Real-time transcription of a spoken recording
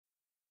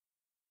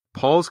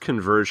Paul's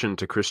conversion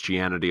to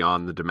Christianity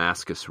on the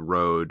Damascus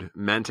Road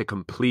meant a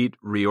complete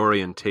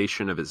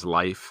reorientation of his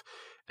life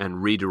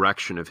and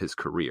redirection of his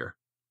career.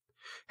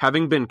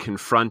 Having been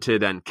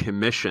confronted and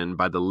commissioned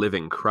by the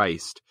living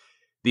Christ,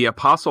 the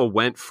apostle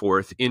went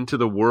forth into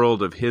the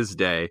world of his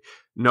day,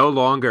 no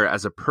longer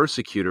as a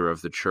persecutor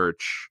of the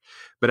church,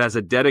 but as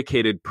a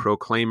dedicated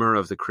proclaimer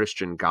of the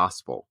Christian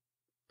gospel.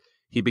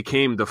 He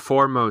became the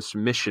foremost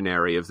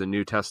missionary of the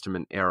New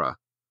Testament era.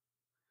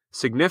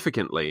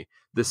 Significantly,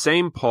 the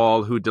same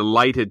Paul who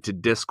delighted to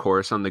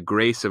discourse on the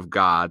grace of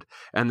God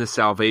and the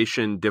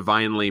salvation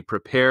divinely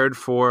prepared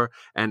for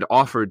and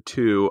offered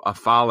to a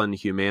fallen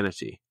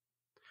humanity,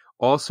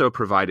 also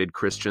provided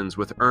Christians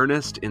with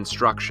earnest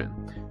instruction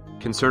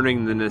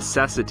concerning the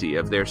necessity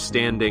of their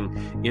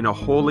standing in a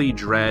holy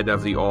dread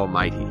of the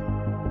Almighty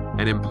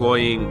and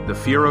employing the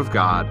fear of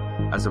God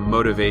as a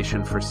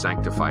motivation for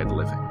sanctified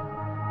living.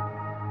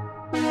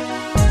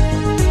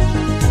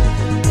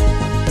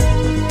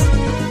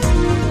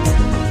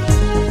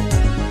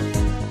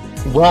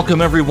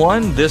 Welcome,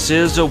 everyone. This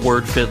is A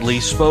Word Fitly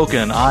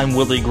Spoken. I'm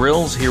Willie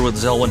Grills here with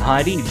Zelwyn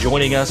Heide.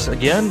 Joining us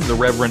again, the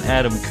Reverend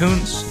Adam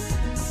Koontz,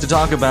 to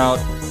talk about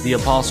the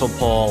Apostle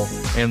Paul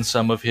and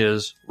some of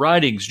his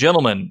writings.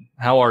 Gentlemen,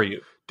 how are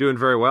you? Doing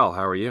very well.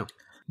 How are you?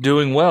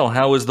 Doing well.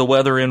 How is the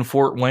weather in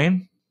Fort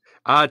Wayne?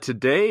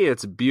 Today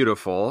it's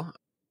beautiful.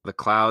 The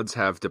clouds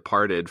have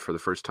departed for the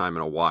first time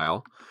in a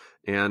while.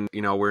 And,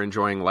 we're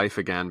enjoying life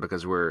again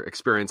because we're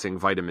experiencing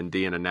vitamin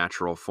D in a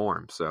natural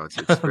form. So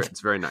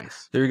it's very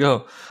nice. There you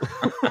go.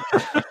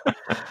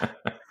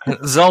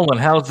 Zelwyn,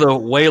 how's the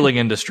whaling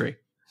industry?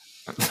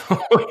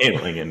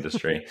 Whaling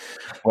industry.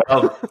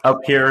 Well, up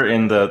here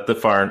in the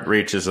far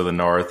reaches of the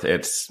north,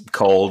 it's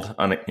cold,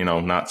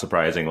 not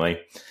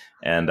surprisingly.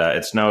 And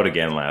it snowed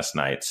again last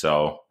night.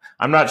 So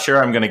I'm not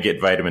sure I'm going to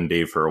get vitamin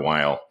D for a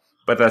while.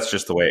 But that's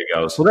just the way it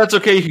goes. Well, that's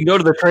okay. You can go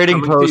to the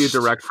Trading Post.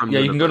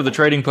 You can go to the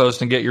Trading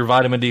Post and get your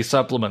vitamin D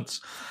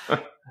supplements.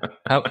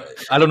 I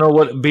don't know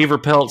what beaver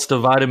pelts to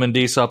vitamin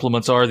D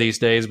supplements are these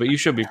days, but you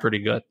should be pretty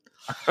good.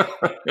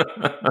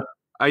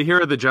 I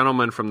hear the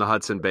gentlemen from the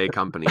Hudson Bay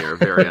Company are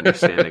very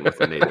understanding with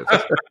the natives.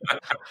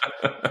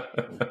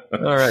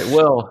 All right.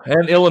 Well,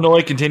 and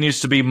Illinois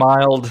continues to be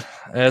mild,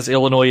 as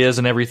Illinois is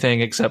in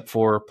everything except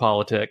for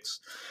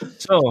politics.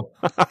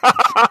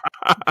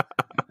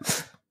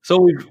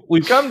 So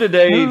we've come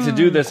today to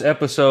do this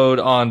episode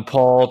on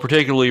Paul,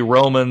 particularly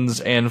Romans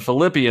and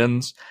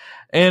Philippians,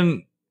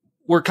 and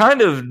we're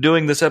kind of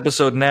doing this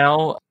episode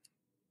now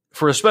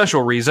for a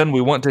special reason.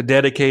 We want to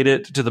dedicate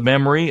it to the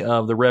memory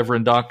of the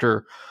Reverend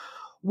Dr.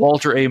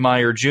 Walter A.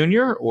 Maier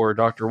Jr., or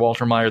Dr.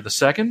 Walter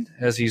Maier II,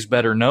 as he's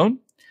better known.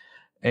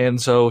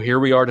 And so here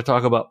we are to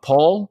talk about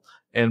Paul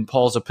and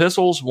Paul's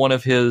epistles, one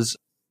of his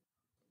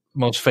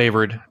most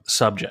favored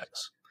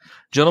subjects.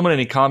 Gentlemen,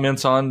 any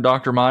comments on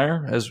Dr.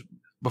 Maier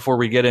before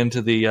we get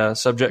into the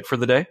subject for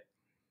the day?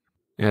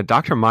 Yeah,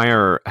 Dr.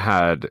 Maier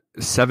had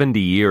 70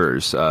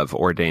 years of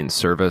ordained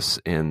service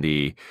in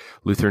the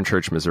Lutheran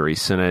Church Missouri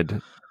Synod.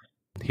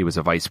 He was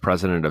a vice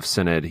president of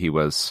Synod. He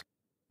was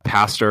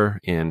pastor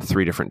in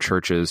 3 different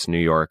churches, New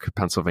York,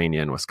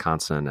 Pennsylvania, and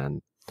Wisconsin.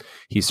 And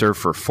he served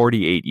for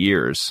 48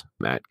 years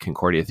at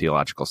Concordia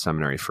Theological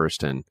Seminary,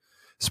 first in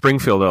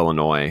Springfield,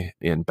 Illinois,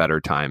 in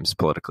better times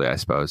politically, I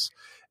suppose,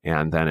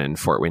 and then in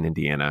Fort Wayne,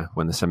 Indiana,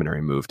 when the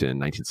seminary moved in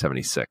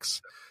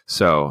 1976.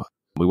 So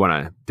we want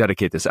to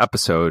dedicate this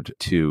episode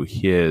to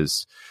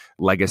his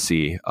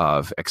legacy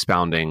of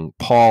expounding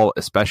Paul,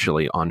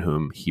 especially on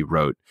whom he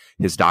wrote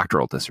his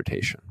doctoral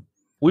dissertation.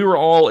 We were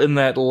all in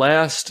that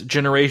last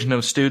generation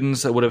of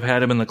students that would have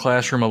had him in the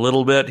classroom a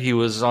little bit. He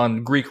was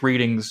on Greek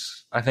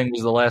readings, I think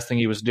was the last thing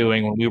he was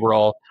doing when we were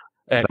all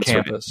at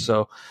campus. Right.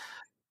 So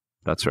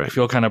that's right. I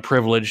feel kind of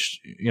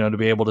privileged, to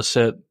be able to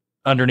sit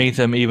underneath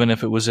him, even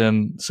if it was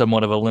in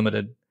somewhat of a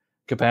limited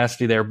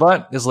capacity there.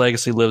 But his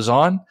legacy lives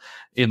on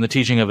in the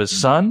teaching of his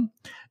son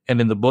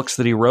and in the books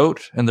that he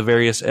wrote and the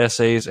various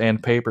essays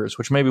and papers,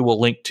 which maybe we'll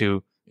link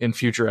to in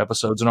future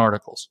episodes and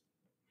articles.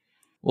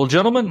 Well,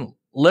 gentlemen,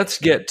 let's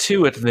get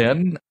to it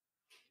then.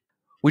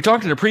 We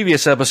talked in a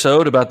previous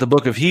episode about the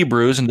book of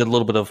Hebrews and did a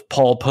little bit of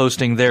Paul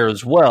posting there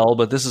as well,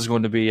 but this is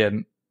going to be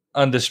an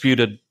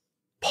undisputed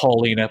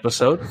Pauline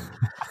episode.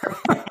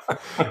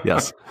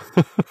 Yes.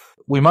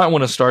 We might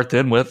want to start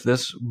then with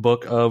this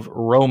book of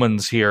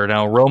Romans here.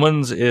 Now,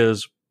 Romans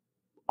is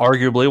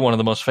arguably one of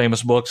the most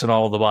famous books in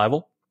all of the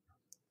Bible,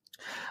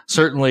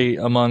 certainly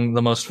among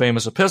the most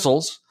famous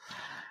epistles,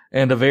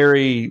 and a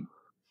very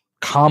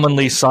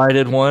commonly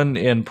cited one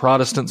in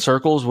Protestant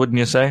circles, wouldn't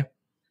you say?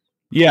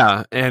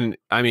 Yeah, and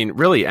I mean,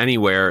 really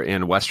anywhere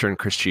in Western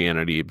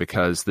Christianity,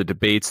 because the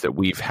debates that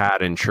we've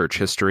had in church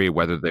history,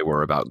 whether they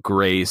were about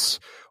grace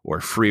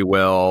or free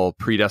will,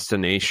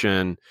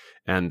 predestination,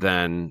 and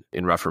then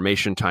in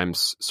Reformation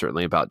times,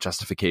 certainly about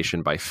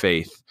justification by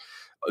faith,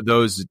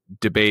 those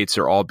debates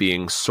are all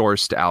being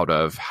sourced out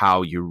of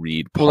how you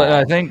read Paul. Well,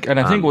 I think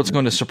what's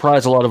going to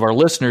surprise a lot of our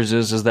listeners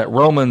is that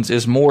Romans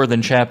is more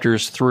than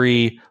chapters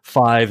 3,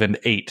 5, and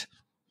 8.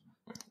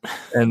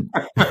 And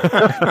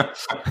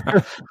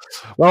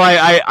well,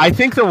 I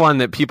think the one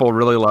that people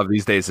really love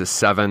these days is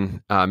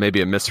 7.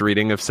 Maybe a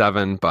misreading of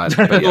 7, but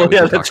yeah, well,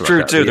 yeah, that's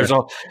true too. There's a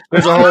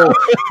whole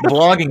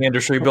blogging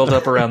industry built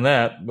up around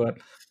that. But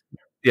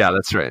yeah,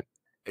 that's right.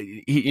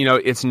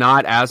 It's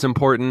not as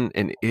important,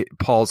 and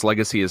Paul's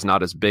legacy is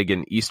not as big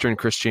in Eastern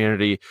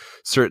Christianity.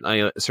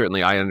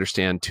 Certainly, I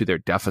understand to their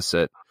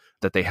deficit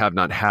that they have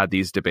not had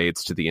these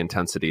debates to the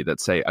intensity that,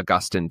 say,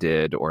 Augustine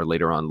did, or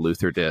later on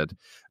Luther did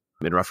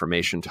in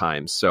Reformation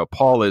times. So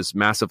Paul is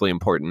massively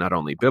important, not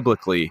only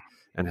biblically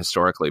and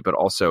historically, but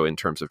also in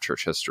terms of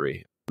church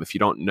history. If you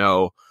don't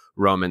know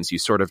Romans, you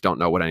sort of don't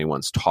know what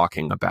anyone's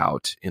talking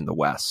about in the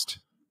West.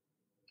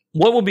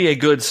 What will be a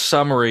good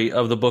summary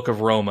of the book of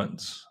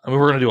Romans? I mean,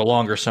 we're going to do a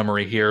longer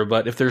summary here,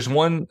 but if there's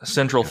one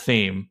central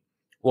theme,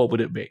 what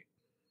would it be?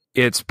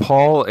 It's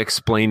Paul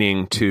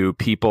explaining to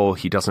people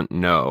he doesn't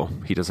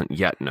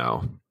yet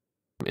know,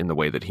 in the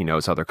way that he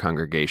knows other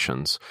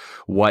congregations,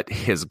 what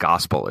his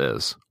gospel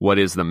is. What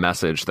is the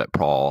message that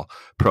Paul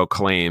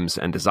proclaims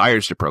and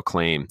desires to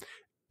proclaim,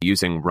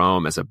 using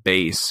Rome as a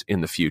base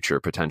in the future,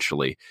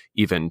 potentially,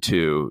 even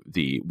to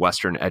the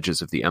western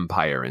edges of the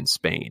empire in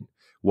Spain.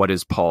 What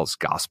is Paul's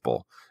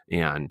gospel?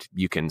 And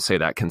you can say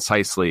that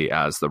concisely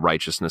as the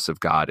righteousness of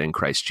God in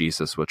Christ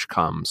Jesus, which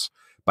comes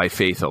by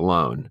faith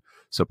alone.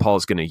 So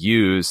Paul's going to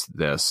use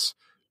this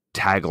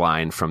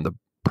tagline from the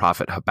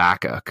prophet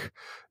Habakkuk,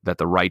 that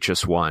the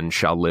righteous one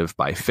shall live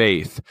by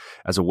faith,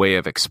 as a way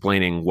of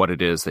explaining what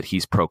it is that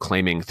he's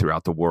proclaiming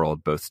throughout the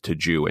world, both to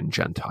Jew and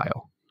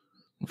Gentile.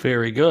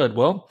 Very good.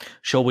 Well,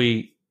 shall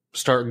we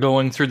start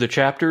going through the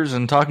chapters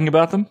and talking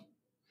about them?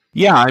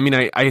 Yeah, I mean,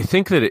 I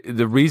think that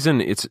the reason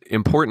it's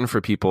important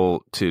for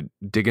people to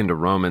dig into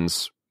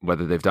Romans,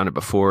 whether they've done it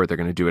before or they're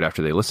going to do it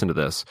after they listen to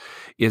this,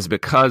 is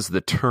because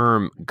the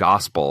term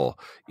gospel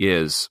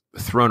is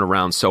thrown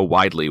around so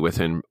widely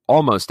within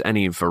almost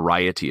any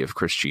variety of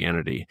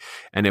Christianity.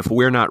 And if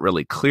we're not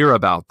really clear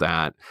about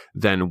that,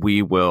 then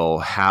we will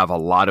have a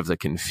lot of the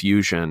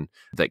confusion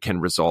that can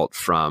result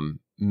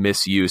from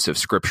misuse of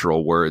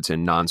scriptural words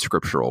in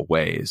non-scriptural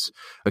ways.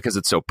 Because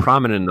it's so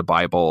prominent in the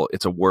Bible,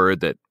 it's a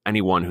word that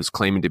anyone who's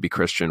claiming to be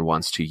Christian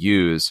wants to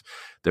use.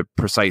 The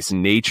precise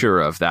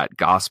nature of that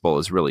gospel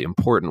is really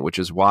important, which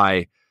is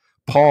why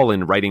Paul,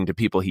 in writing to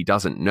people he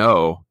doesn't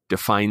know,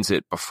 defines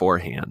it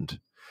beforehand.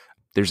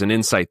 There's an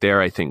insight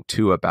there, I think,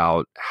 too,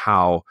 about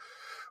how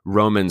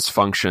Romans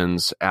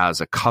functions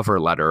as a cover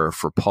letter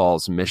for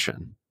Paul's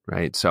mission,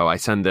 right? So I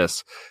send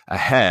this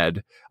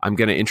ahead. I'm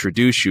going to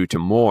introduce you to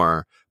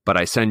more, but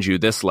I send you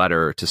this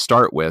letter to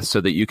start with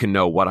so that you can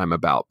know what I'm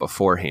about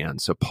beforehand.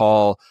 So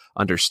Paul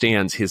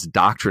understands his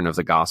doctrine of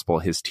the gospel,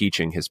 his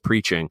teaching, his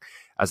preaching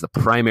as the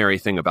primary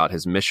thing about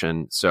his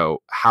mission.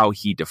 So how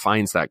he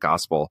defines that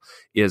gospel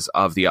is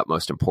of the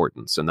utmost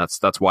importance. And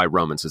that's why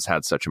Romans has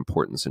had such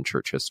importance in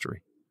church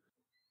history.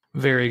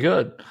 Very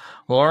good.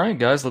 Well, all right,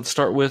 guys, let's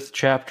start with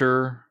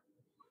chapter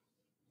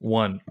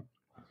 1.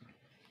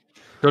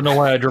 Don't know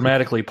why I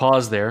dramatically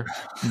paused there,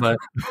 but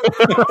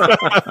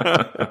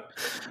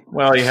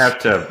well, you have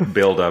to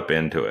build up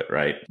into it,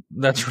 right?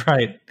 That's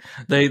right.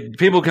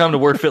 People come to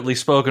Word Fitly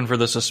Spoken for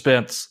the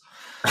suspense.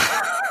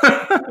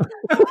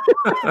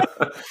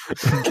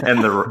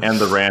 and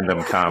the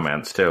random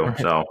comments too.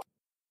 So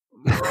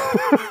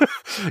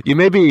you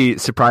may be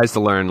surprised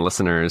to learn,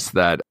 listeners,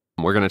 that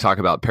we're going to talk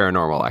about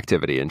paranormal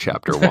activity in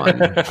chapter 1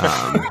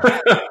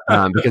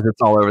 because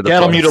it's all over the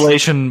cattle place.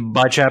 Mutilation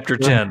by chapter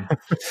 10.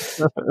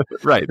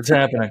 Right, it's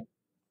happening.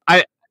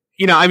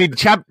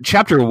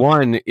 Chapter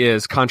 1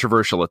 is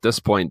controversial at this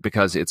point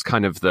because it's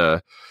kind of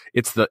the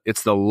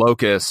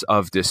locus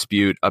of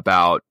dispute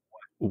about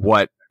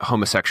what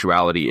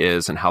homosexuality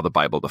is and how the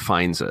Bible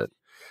defines it.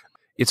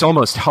 It's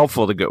almost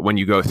helpful to go, when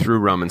you go through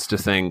Romans, to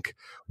think,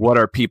 what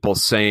are people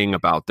saying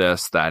about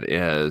this that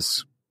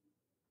is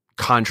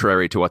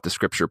contrary to what the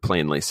scripture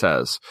plainly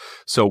says?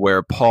 So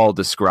where Paul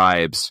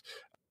describes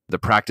the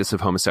practice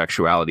of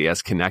homosexuality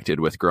as connected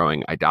with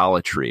growing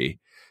idolatry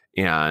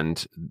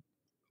and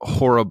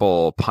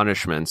horrible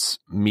punishments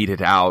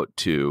meted out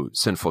to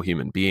sinful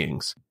human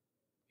beings,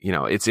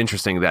 it's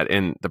interesting that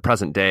in the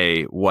present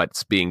day,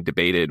 what's being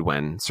debated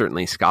when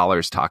certainly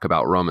scholars talk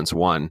about Romans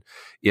 1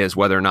 is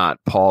whether or not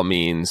Paul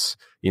means,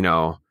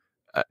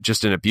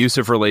 just an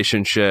abusive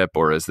relationship,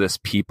 or is this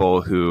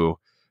people who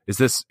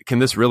can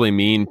this really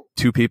mean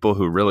two people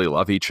who really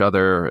love each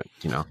other?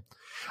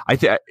 I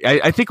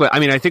think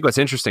what's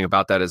interesting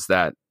about that is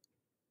that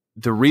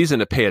the reason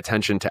to pay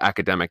attention to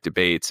academic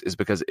debates is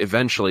because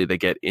eventually they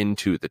get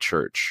into the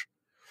church.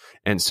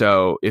 And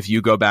so if you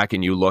go back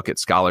and you look at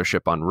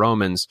scholarship on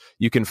Romans,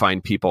 you can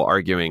find people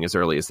arguing as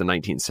early as the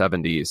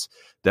 1970s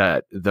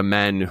that the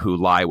men who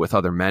lie with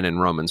other men in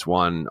Romans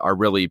 1 are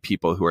really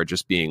people who are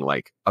just being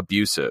like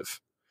abusive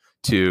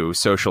to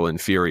social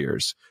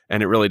inferiors.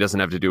 And it really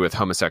doesn't have to do with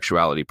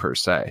homosexuality per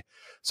se.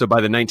 So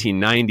by the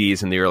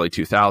 1990s and the early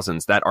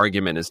 2000s, that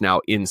argument is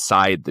now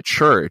inside the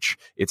church.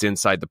 It's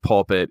inside the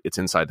pulpit. It's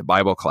inside the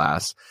Bible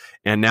class.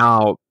 And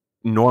now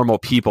normal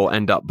people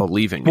end up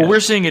believing it. Well, we're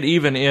seeing it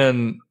even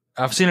in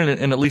I've seen it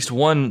in at least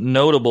one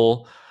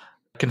notable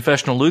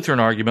confessional Lutheran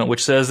argument,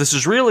 which says this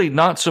is really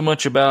not so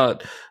much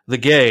about the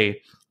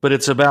gay, but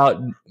it's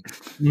about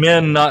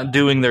men not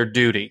doing their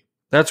duty.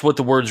 That's what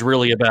the word's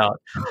really about.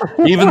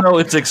 Even though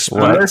it's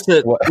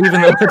explicit,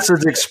 even though it's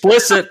as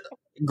explicit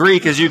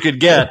Greek as you could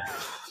get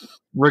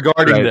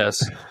regarding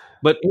this.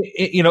 But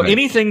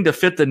anything to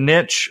fit the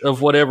niche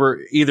of whatever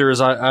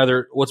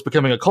either what's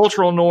becoming a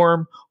cultural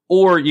norm,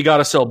 or you got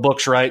to sell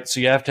books, right? So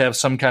you have to have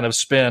some kind of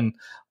spin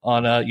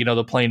on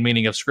the plain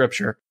meaning of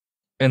Scripture.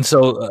 And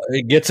so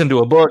it gets into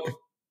a book.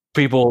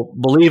 People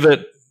believe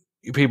it.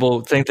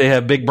 People think they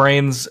have big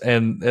brains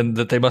and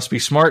that they must be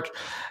smart.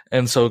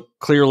 And so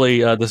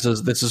clearly this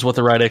is what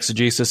the right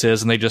exegesis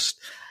is, and they just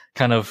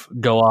kind of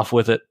go off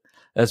with it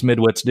as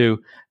midwits do.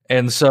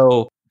 And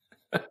so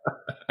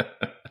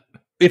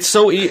it's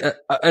so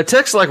a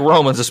text like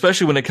Romans,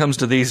 especially when it comes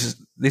to these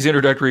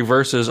introductory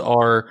verses,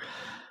 are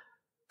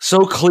so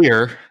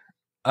clear.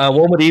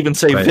 One would even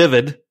say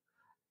vivid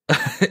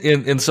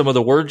in some of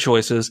the word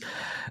choices,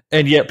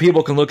 and yet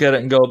people can look at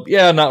it and go,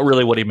 "Yeah, not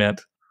really what he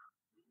meant."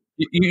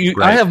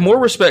 I have more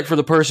respect for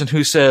the person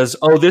who says,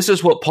 "Oh, this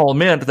is what Paul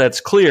meant.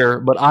 That's clear,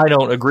 but I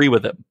don't agree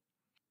with him."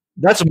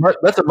 That's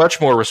a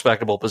much more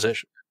respectable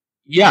position.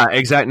 Yeah,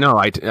 exactly. No,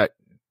 I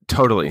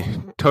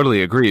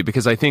totally agree,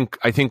 because I think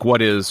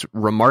what is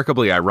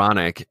remarkably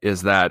ironic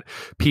is that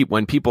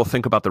when people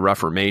think about the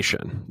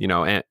Reformation,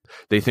 and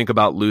they think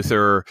about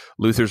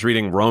Luther's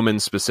reading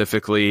Romans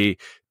specifically.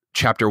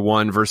 Chapter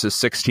 1, verses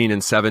 16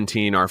 and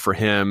 17 are for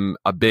him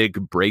a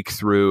big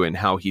breakthrough in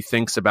how he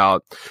thinks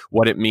about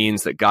what it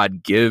means that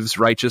God gives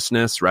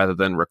righteousness rather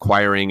than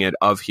requiring it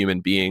of human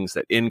beings,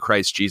 that in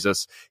Christ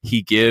Jesus,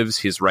 he gives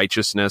his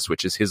righteousness,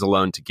 which is his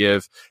alone to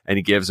give, and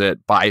he gives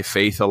it by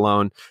faith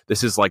alone.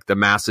 This is like the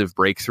massive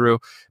breakthrough.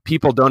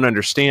 People don't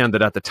understand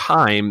that at the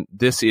time,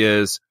 this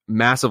is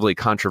massively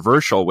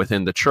controversial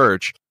within the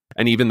church.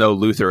 And even though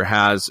Luther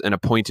has an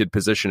appointed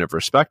position of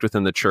respect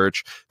within the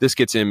church, this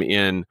gets him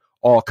in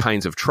all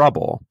kinds of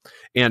trouble.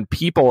 And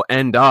people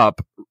end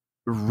up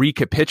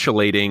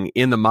recapitulating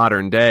in the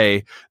modern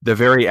day the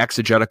very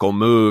exegetical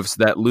moves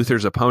that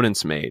Luther's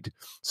opponents made.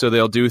 So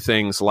they'll do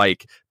things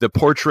like the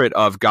portrait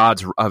of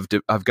God's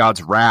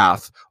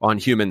wrath on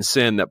human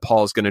sin that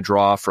Paul's going to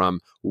draw from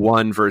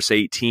 1 verse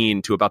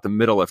 18 to about the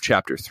middle of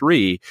chapter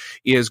 3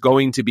 is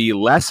going to be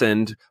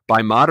lessened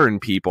by modern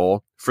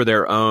people for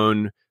their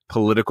own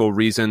political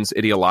reasons,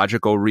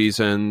 ideological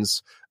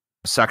reasons,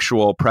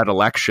 sexual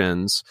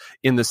predilections,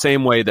 in the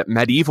same way that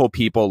medieval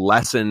people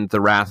lessened the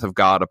wrath of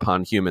God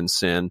upon human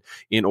sin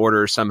in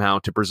order somehow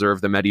to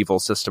preserve the medieval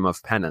system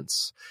of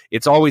penance.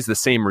 It's always the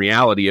same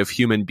reality of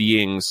human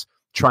beings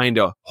trying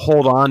to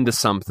hold on to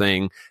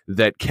something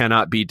that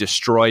cannot be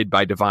destroyed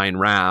by divine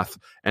wrath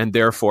and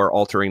therefore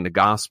altering the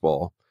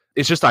gospel.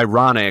 It's just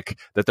ironic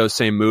that those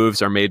same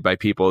moves are made by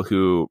people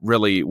who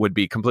really would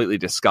be completely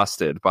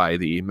disgusted by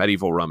the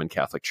medieval Roman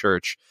Catholic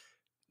Church.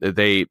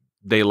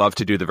 They love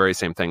to do the very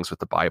same things with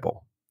the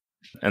Bible.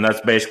 And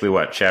that's basically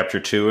what, chapter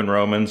 2 in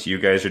Romans? You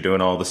guys are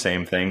doing all the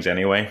same things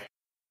anyway?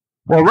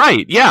 Well,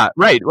 right. Yeah,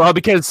 right. Well,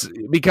 because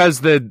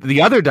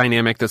the other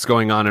dynamic that's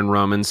going on in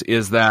Romans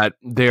is that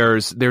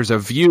there's a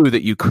view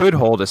that you could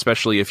hold,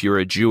 especially if you're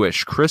a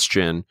Jewish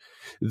Christian,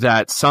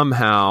 that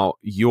somehow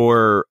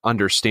your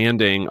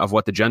understanding of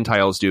what the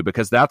Gentiles do,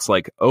 because that's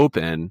like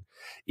open,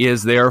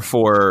 is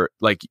therefore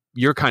like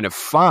you're kind of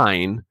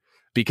fine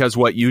because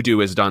what you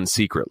do is done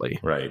secretly.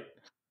 Right.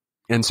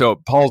 And so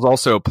Paul's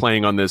also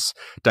playing on this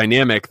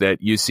dynamic that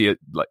you see it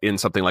in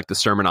something like the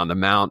Sermon on the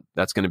Mount.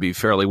 That's going to be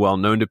fairly well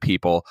known to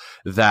people,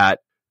 that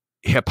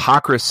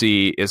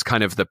hypocrisy is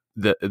kind of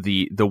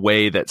the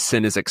way that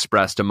sin is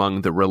expressed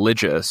among the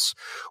religious,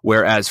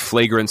 whereas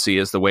flagrancy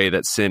is the way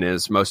that sin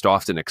is most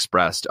often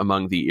expressed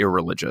among the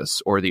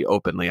irreligious or the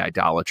openly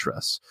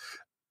idolatrous.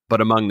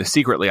 But among the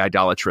secretly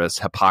idolatrous,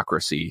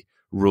 hypocrisy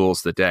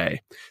rules the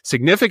day.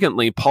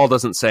 Significantly, Paul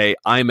doesn't say,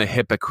 "I'm a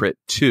hypocrite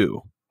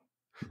too."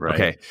 Right.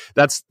 Okay,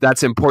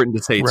 that's important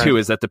to say too,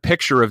 is that the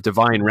picture of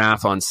divine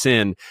wrath on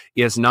sin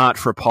is not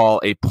for Paul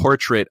a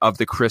portrait of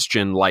the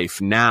Christian life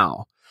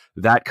now.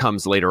 That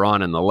comes later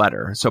on in the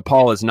letter. So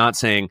Paul is not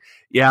saying,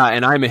 yeah,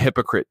 and I'm a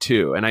hypocrite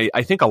too. And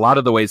I think a lot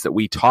of the ways that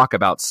we talk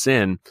about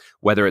sin,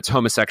 whether it's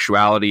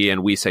homosexuality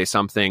and we say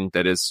something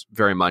that is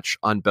very much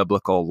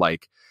unbiblical,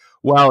 like,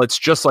 well, it's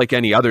just like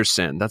any other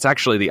sin. That's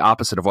actually the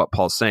opposite of what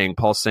Paul's saying.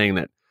 Paul's saying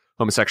that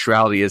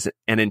homosexuality is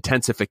an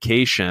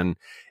intensification,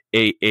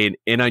 an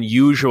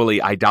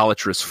unusually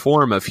idolatrous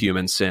form of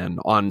human sin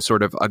on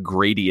sort of a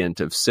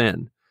gradient of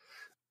sin.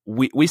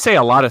 We say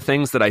a lot of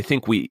things that I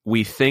think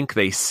we think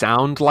they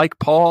sound like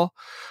Paul,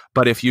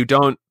 but if you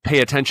don't pay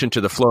attention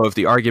to the flow of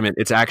the argument,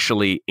 it's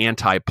actually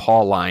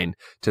anti-Pauline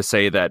to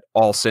say that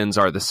all sins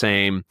are the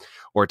same,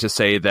 or to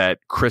say that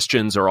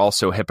Christians are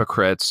also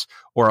hypocrites,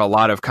 or a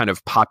lot of kind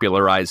of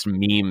popularized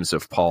memes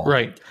of Paul.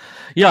 Right.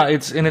 Yeah,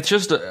 it's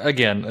just,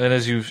 again, and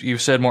as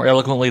you've said more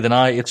eloquently than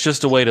I, it's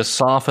just a way to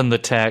soften the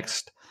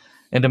text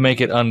and to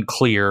make it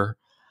unclear.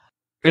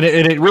 And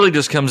it really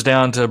just comes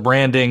down to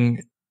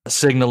branding,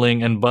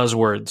 signaling, and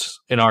buzzwords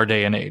in our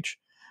day and age.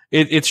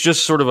 It's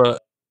just sort of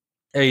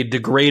a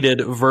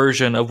degraded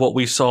version of what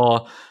we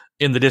saw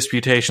in the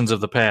disputations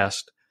of the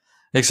past.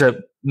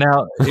 Except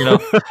now,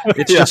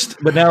 it's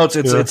but now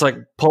it's like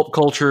pulp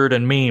cultured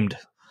and memed.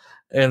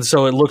 And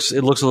so it looks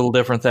a little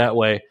different that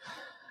way.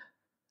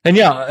 And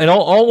and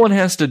all one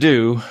has to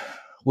do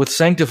with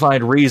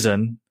sanctified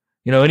reason,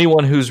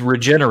 anyone who's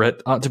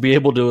regenerate ought to be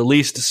able to at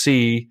least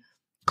see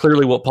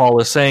clearly what Paul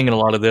is saying in a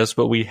lot of this,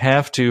 but we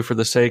have to, for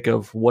the sake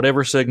of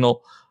whatever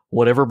signal,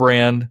 whatever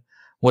brand,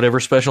 whatever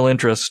special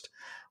interest,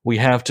 we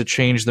have to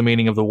change the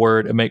meaning of the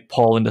word and make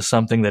Paul into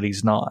something that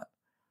he's not,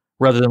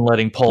 rather than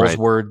letting Paul's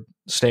word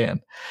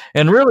stand.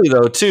 And really,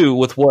 though, too,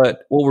 with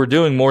what we're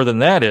doing more than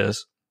that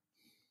is,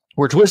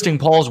 we're twisting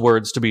Paul's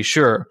words, to be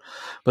sure,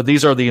 but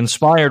these are the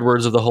inspired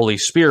words of the Holy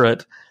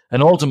Spirit,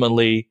 and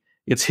ultimately,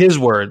 it's his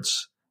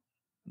words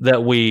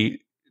that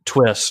we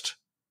twist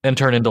and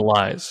turn into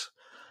lies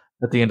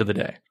at the end of the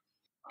day.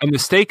 And the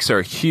stakes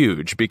are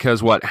huge,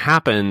 because what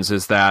happens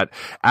is that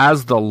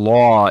as the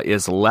law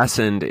is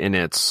lessened in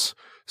its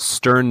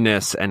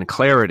sternness and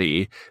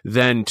clarity,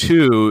 then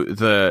too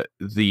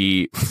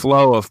the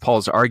flow of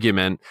Paul's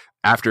argument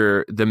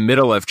after the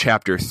middle of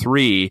chapter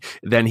 3,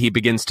 then he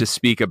begins to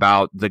speak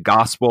about the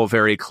gospel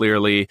very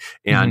clearly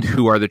and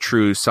who are the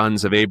true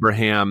sons of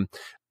Abraham,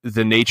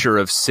 the nature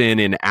of sin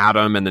in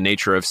Adam and the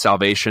nature of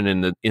salvation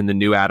in the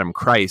new Adam,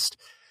 Christ.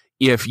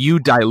 If you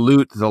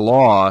dilute the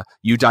law,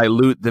 you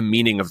dilute the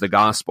meaning of the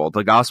gospel.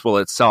 The gospel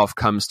itself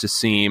comes to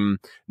seem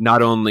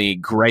not only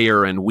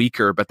grayer and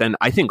weaker, but then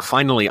I think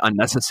finally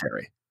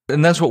unnecessary.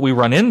 And that's what we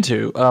run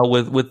into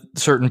with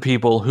certain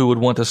people who would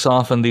want to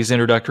soften these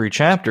introductory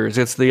chapters.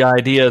 It's the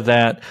idea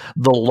that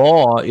the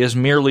law is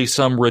merely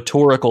some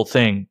rhetorical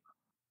thing.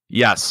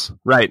 Yes,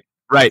 right.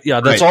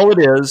 Yeah, that's all it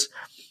is.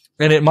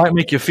 And it might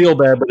make you feel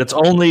bad, but it's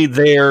only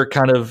there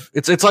kind of,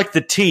 it's like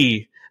the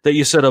tee that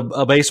you set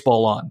a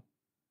baseball on.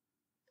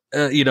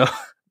 And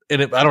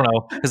I don't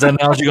know, is that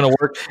analogy going to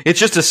work? It's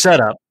just a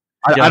setup.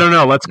 I don't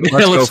know. Let's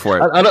go for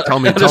it. I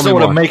just don't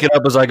want to make it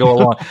up as I go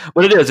along.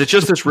 But it is. It's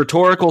just this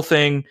rhetorical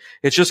thing.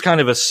 It's just kind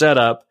of a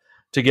setup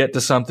to get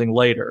to something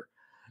later,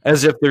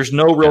 as if there's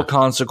no real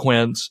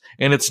consequence,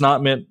 and it's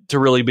not meant to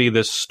really be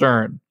this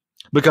stern,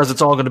 because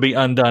it's all going to be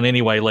undone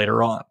anyway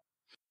later on.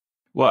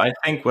 Well, I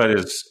think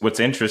what's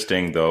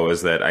interesting, though,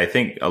 is that I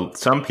think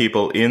some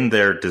people, in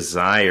their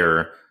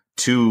desire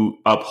to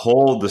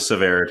uphold the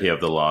severity of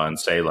the law and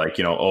say, like,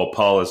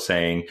 Paul is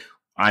saying,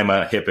 I'm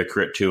a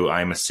hypocrite too,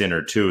 I'm a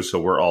sinner too, so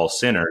we're all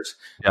sinners.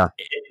 Yeah.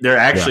 They're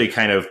actually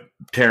kind of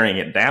tearing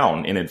it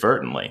down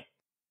inadvertently.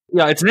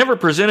 Yeah, it's never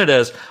presented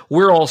as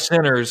we're all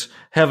sinners,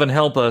 heaven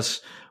help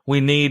us,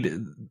 we need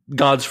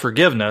God's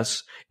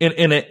forgiveness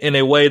in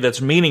a way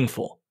that's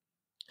meaningful.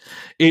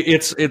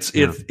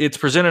 It's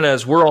presented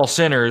as we're all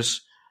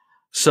sinners,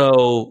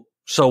 so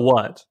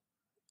what?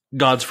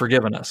 God's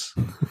forgiven us.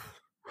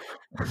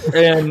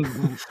 And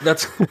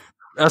that's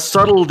a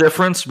subtle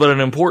difference, but an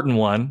important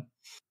one.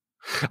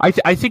 I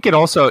think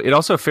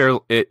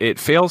it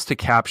fails to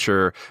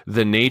capture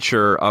the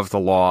nature of the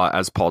law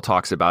as Paul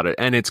talks about it,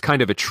 and it's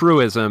kind of a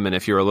truism. And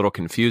if you're a little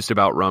confused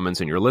about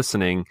Romans and you're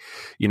listening,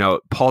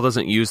 Paul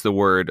doesn't use the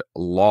word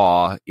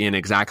law in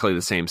exactly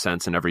the same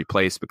sense in every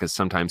place, because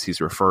sometimes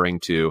he's referring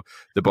to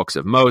the books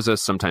of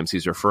Moses, sometimes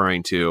he's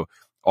referring to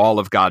all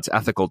of God's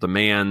ethical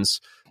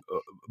demands.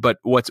 But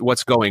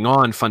what's going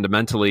on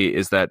fundamentally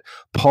is that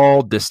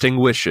Paul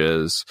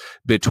distinguishes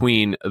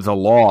between the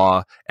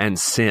law and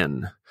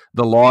sin.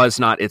 The law is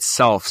not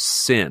itself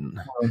sin.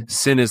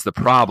 Sin is the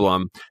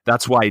problem.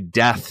 That's why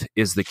death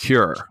is the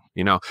cure.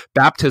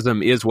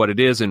 Baptism is what it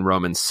is in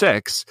Romans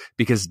 6,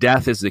 because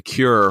death is the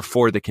cure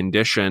for the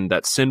condition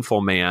that sinful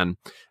man,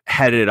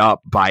 headed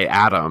up by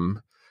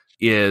Adam,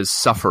 is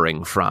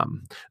suffering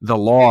from. The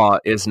law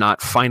is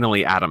not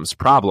finally Adam's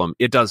problem.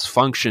 It does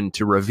function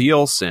to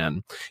reveal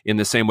sin in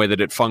the same way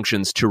that it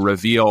functions to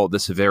reveal the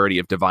severity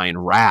of divine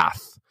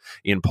wrath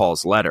in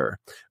Paul's letter.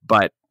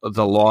 But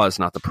the law is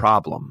not the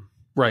problem.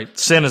 Right.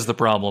 Sin is the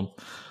problem.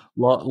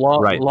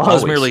 Law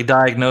is merely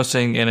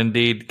diagnosing and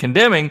indeed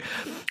condemning.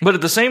 But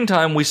at the same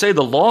time, we say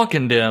the law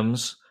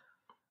condemns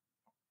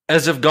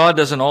as if God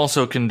doesn't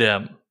also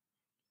condemn,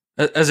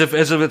 as if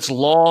it's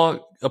law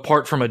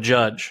apart from a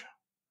judge.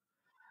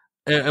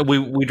 And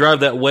we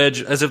drive that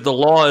wedge as if the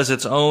law is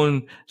its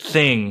own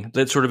thing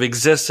that sort of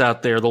exists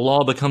out there. The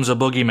law becomes a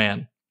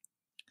boogeyman.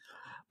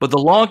 But the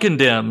law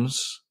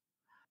condemns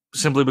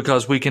simply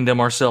because we condemn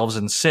ourselves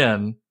in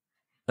sin,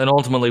 and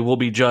ultimately we'll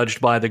be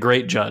judged by the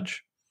great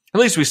judge.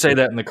 At least we say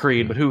that in the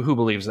creed, but who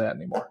believes that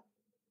anymore?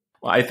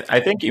 Well, I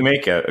think you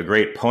make a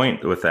great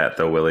point with that,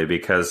 though, Willie,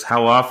 because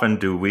how often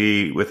do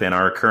we, within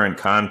our current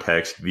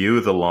context, view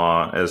the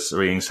law as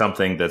being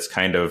something that's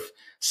kind of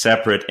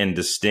separate and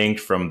distinct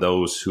from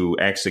those who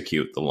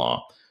execute the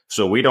law?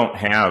 So we don't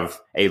have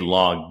a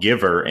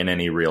lawgiver in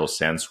any real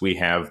sense. We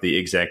have the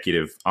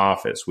executive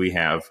office. We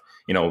have,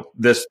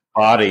 this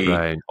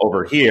body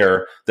over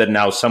here that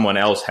now someone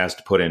else has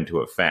to put into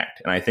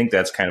effect. And I think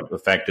that's kind of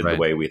affected the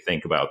way we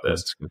think about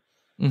this.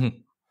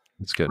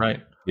 That's good.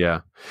 Right.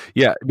 Yeah.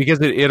 Yeah. Because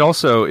it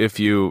also, if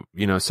you,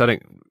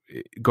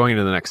 going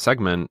into the next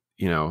segment,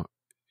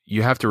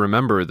 you have to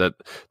remember that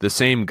the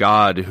same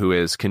God who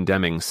is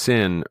condemning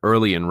sin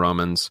early in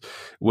Romans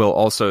will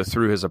also,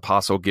 through his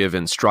apostle, give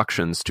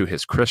instructions to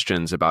his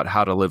Christians about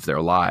how to live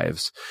their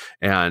lives.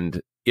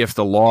 And if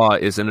the law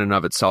is in and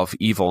of itself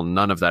evil,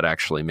 none of that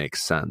actually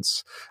makes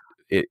sense.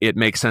 It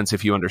makes sense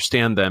if you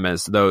understand them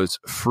as those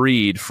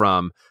freed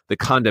from the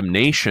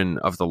condemnation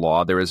of the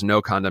law. There is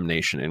no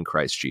condemnation in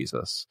Christ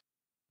Jesus.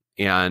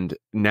 And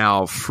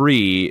now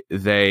free,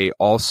 they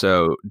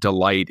also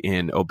delight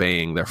in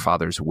obeying their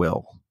Father's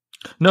will.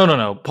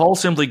 No. Paul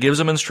simply gives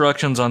them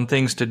instructions on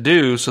things to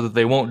do so that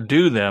they won't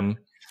do them,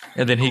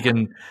 and then he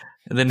can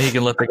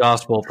let the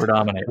gospel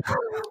predominate.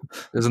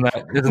 Isn't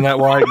that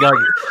why God,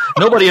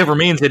 nobody ever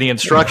means any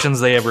instructions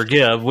they ever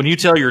give? When you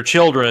tell your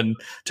children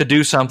to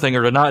do something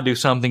or to not do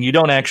something, you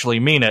don't actually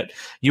mean it.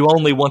 You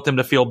only want them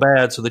to feel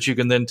bad so that you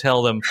can then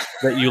tell them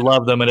that you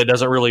love them, and it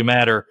doesn't really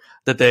matter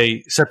that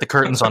they set the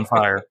curtains on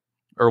fire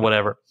or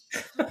whatever.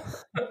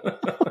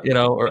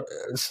 Or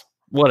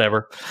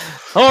whatever.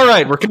 All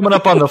right, we're coming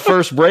up on the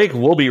first break.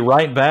 We'll be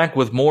right back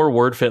with more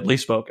Word Fitly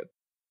Spoken.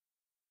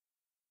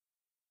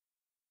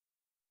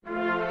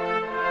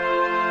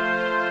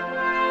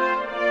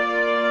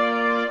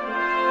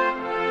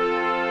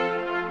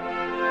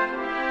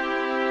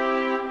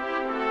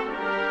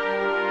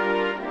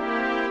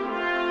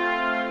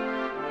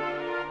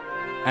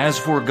 As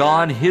for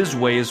God, his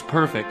way is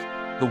perfect.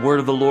 The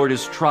word of the Lord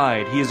is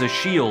tried. He is a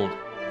shield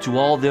to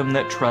all them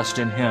that trust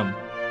in him.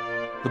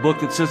 The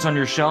book that sits on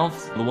your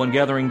shelf, the one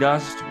gathering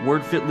dust,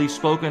 Word Fitly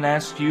Spoken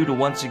asks you to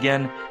once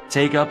again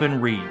take up and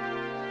read.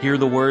 Hear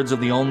the words of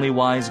the only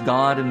wise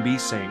God and be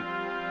saved.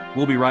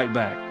 We'll be right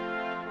back.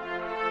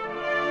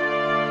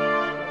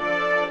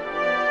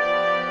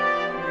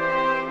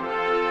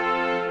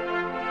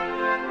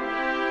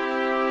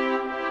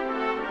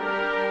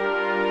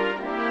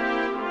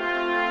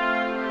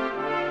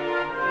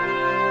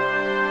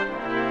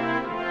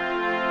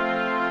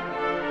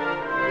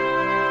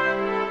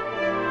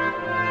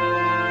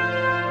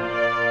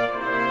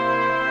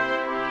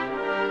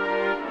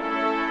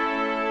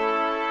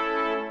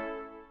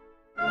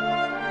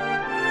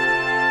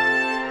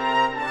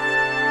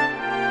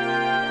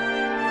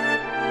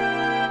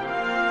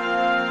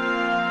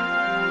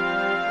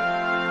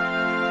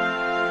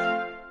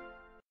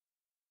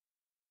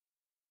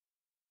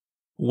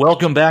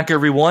 Welcome back,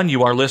 everyone.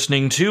 You are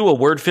listening to A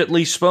Word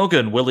Fitly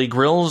Spoken. Willie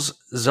Grills,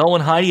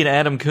 Zelwyn, Heidi, and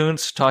Adam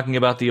Koontz talking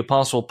about the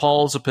Apostle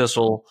Paul's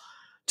epistle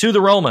to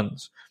the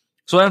Romans.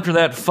 So after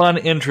that fun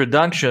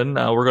introduction,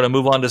 we're going to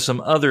move on to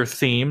some other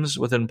themes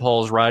within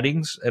Paul's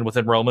writings, and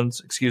within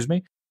Romans,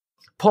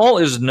 Paul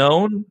is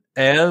known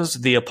as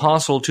the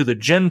apostle to the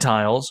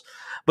Gentiles,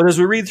 but as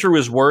we read through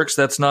his works,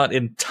 that's not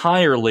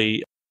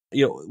entirely,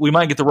 we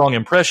might get the wrong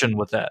impression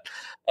with that.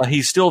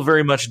 He's still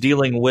very much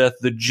dealing with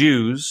the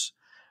Jews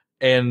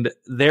and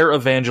their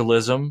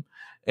evangelism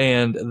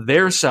and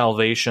their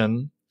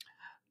salvation.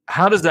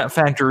 How does that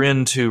factor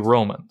into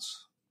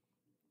Romans?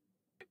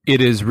 It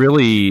is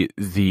really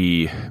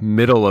the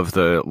middle of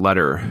the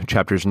letter.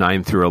 Chapters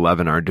 9 through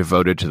 11 are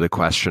devoted to the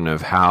question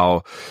of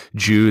how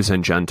Jews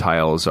and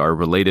Gentiles are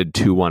related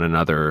to one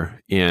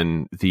another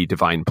in the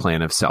divine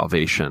plan of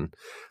salvation.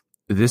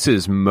 This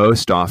is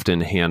most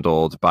often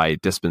handled by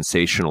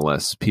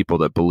dispensationalists, people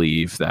that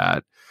believe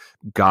that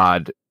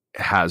God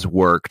has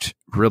worked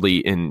really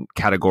in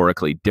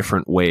categorically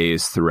different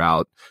ways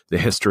throughout the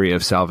history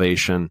of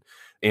salvation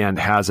and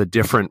has a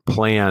different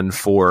plan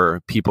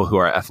for people who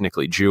are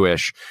ethnically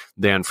Jewish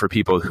than for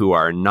people who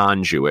are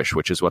non-Jewish,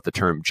 which is what the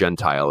term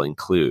Gentile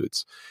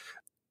includes.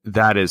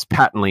 That is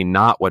patently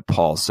not what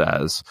Paul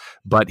says,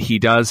 but he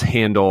does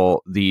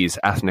handle these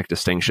ethnic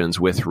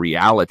distinctions with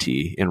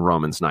reality in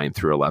Romans 9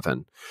 through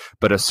 11,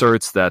 but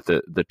asserts that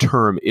the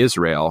term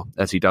Israel,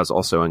 as he does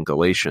also in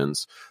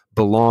Galatians,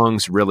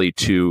 belongs really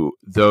to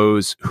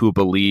those who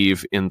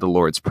believe in the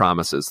Lord's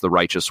promises, the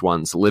righteous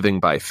ones living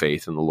by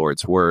faith in the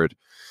Lord's word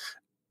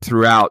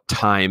throughout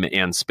time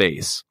and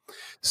space.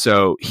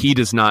 So he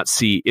does not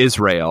see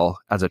Israel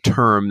as a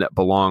term that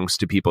belongs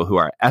to people who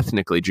are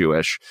ethnically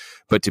Jewish,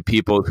 but to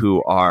people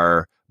who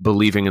are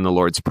believing in the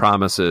Lord's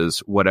promises,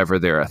 whatever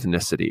their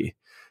ethnicity.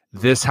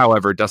 This,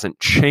 however,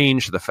 doesn't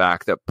change the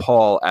fact that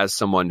Paul, as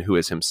someone who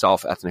is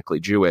himself ethnically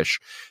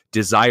Jewish,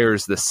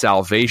 desires the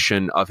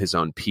salvation of his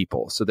own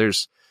people. So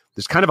there's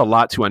kind of a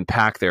lot to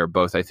unpack there,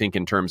 both, I think,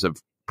 in terms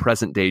of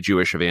present-day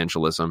Jewish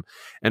evangelism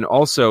and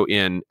also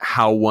in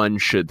how one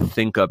should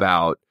think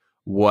about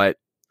what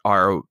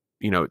are,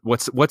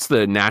 what's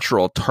the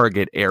natural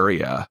target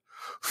area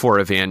for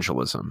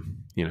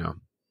evangelism,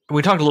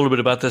 We talked a little bit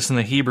about this in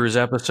the Hebrews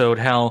episode,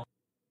 how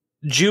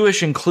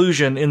Jewish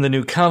inclusion in the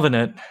New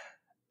Covenant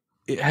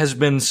has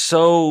been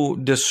so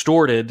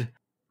distorted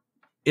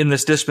in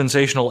this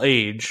dispensational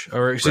age,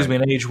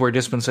 an age where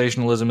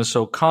dispensationalism is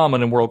so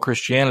common in world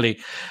Christianity,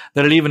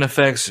 that it even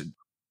affects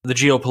the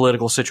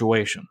geopolitical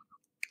situation.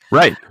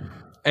 Right.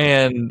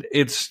 And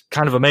it's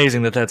kind of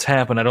amazing that that's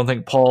happened. I don't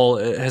think Paul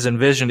has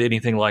envisioned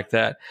anything like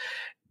that.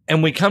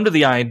 And we come to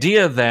the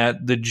idea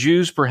that the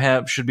Jews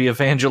perhaps should be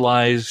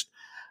evangelized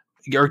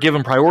are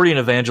given priority in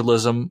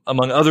evangelism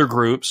among other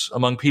groups,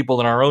 among people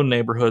in our own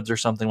neighborhoods or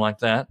something like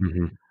that.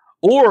 Mm-hmm.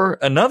 Or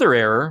another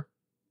error,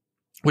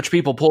 which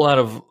people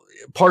pull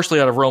partially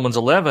out of Romans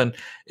 11,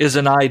 is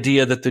an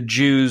idea that the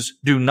Jews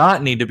do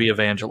not need to be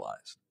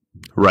evangelized.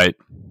 Right.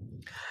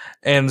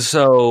 And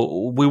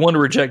so we want to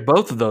reject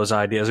both of those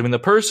ideas. I mean, the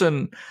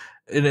person,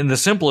 in the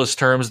simplest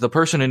terms, the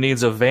person who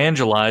needs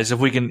evangelized, if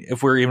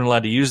we're even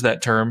allowed to use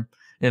that term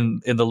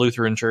in the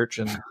Lutheran Church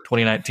in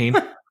 2019,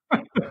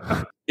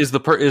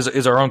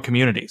 is our own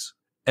communities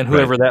and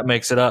whoever that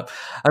makes it up.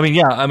 I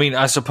mean,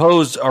 I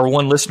suppose our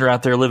one listener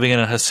out there living in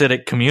a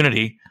Hasidic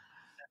community,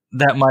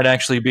 that might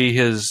actually be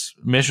his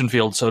mission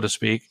field, so to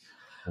speak.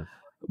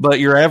 But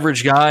your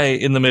average guy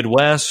in the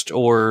Midwest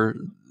or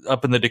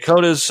up in the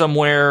Dakotas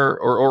somewhere,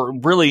 or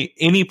really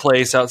any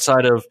place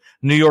outside of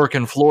New York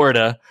and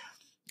Florida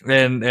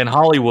and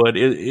Hollywood,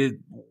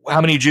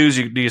 how many Jews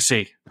do you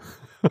see?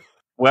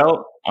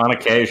 Well, on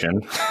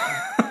occasion.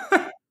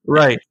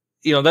 Right.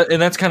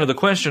 That's kind of the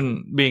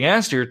question being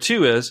asked here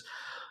too is,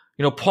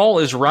 Paul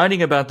is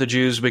writing about the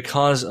Jews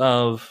because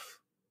of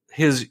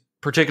his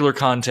particular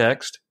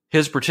context,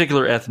 his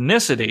particular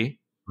ethnicity,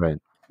 right?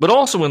 But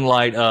also in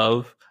light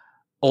of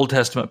Old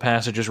Testament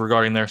passages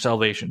regarding their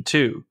salvation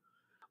too.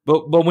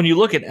 But when you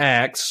look at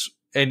Acts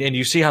and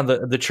you see how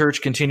the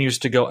church continues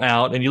to go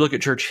out, and you look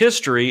at church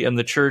history and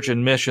the church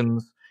and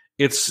missions,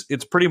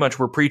 it's pretty much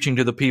we're preaching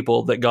to the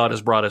people that God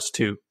has brought us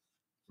to.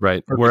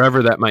 Right.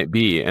 Wherever that might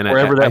be. And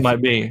wherever that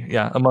might be.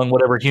 Yeah. Among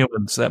whatever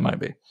humans that might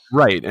be.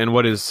 Right. And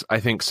what is, I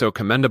think, so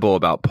commendable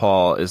about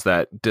Paul is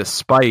that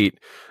despite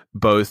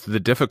both the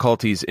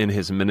difficulties in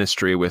his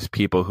ministry with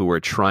people who were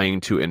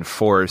trying to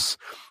enforce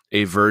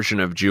a version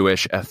of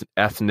Jewish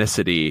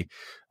ethnicity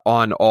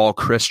on all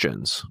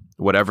Christians,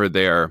 whatever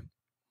their,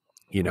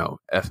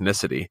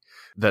 ethnicity,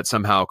 that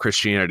somehow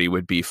Christianity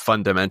would be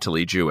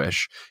fundamentally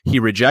Jewish. He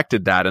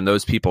rejected that, and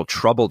those people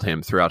troubled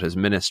him throughout his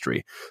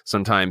ministry.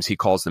 Sometimes he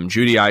calls them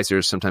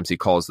Judaizers, sometimes he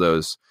calls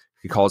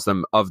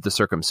them of the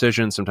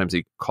circumcision, sometimes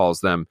he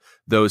calls them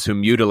those who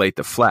mutilate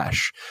the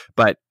flesh.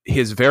 But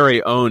his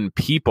very own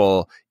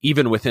people,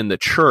 even within the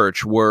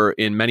church, were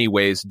in many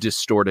ways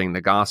distorting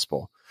the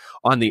gospel.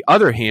 On the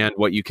other hand,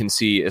 what you can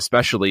see,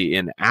 especially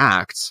in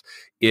Acts,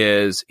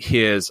 is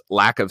his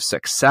lack of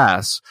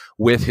success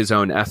with his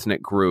own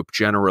ethnic group,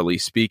 generally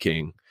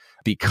speaking,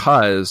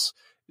 because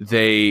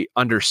they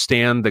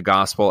understand the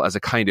gospel as a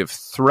kind of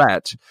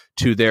threat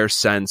to their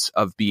sense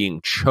of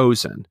being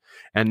chosen.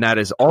 And that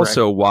is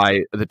also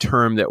why the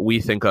term that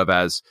we think of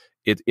as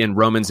in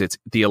Romans, it's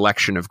the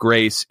election of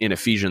grace. In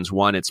Ephesians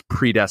 1, it's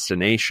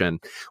predestination.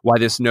 Why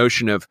this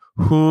notion of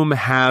whom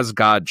has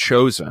God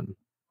chosen?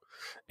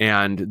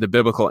 And the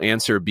biblical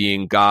answer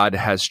being God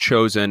has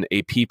chosen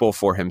a people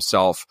for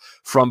himself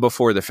from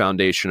before the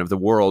foundation of the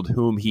world,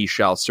 whom he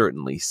shall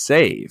certainly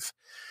save,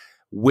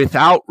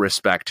 without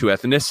respect to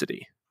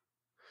ethnicity.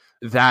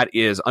 That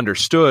is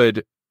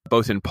understood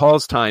both in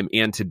Paul's time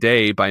and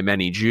today by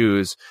many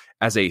Jews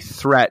as a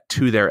threat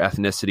to their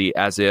ethnicity,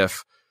 as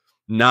if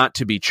not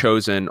to be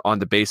chosen on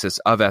the basis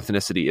of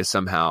ethnicity is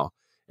somehow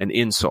an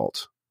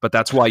insult. But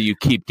that's why you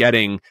keep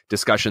getting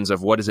discussions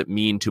of what does it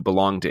mean to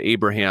belong to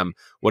Abraham?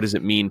 What does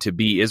it mean to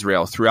be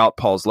Israel throughout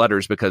Paul's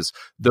letters? Because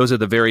those are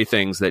the very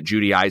things that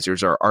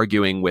Judaizers are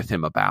arguing with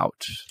him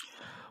about.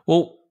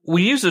 Well,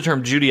 we use the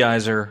term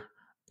Judaizer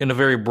in a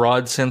very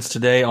broad sense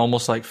today,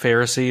 almost like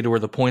Pharisee, to where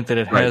the point that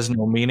it has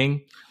no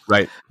meaning.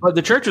 Right. But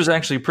the church was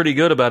actually pretty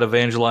good about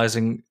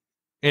evangelizing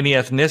any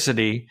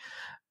ethnicity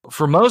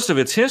for most of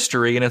its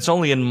history, and it's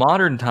only in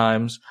modern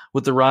times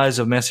with the rise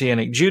of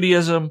Messianic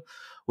Judaism,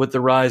 with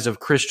the rise of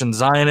Christian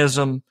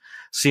Zionism,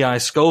 C.I.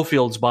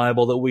 Scofield's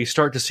Bible, that we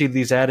start to see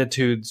these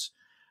attitudes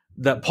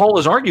that Paul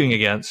is arguing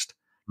against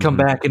come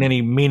back in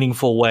any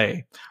meaningful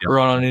way or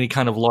on any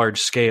kind of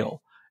large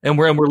scale. And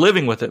we're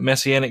living with it.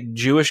 Messianic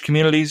Jewish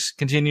communities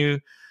continue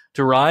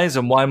to rise,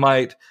 and why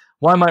might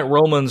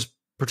Romans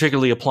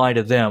particularly apply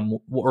to them,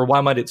 or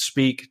why might it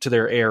speak to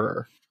their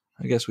error,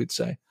 I guess we'd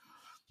say?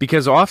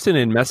 Because often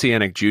in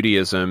Messianic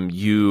Judaism,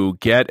 you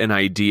get an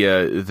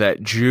idea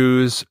that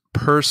Jews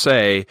per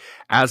se,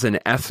 as an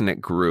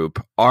ethnic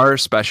group, are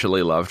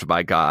specially loved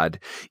by God,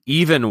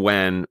 even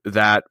when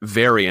that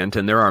variant,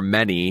 and there are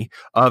many,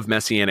 of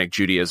Messianic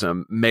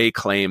Judaism may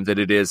claim that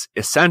it is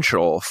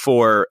essential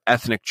for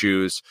ethnic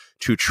Jews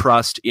to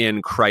trust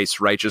in Christ's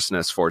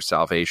righteousness for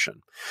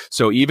salvation.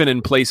 So even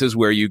in places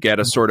where you get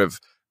a sort of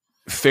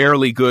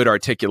fairly good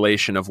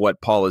articulation of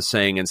what Paul is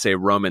saying in, say,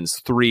 Romans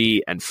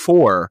 3 and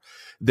 4,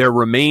 there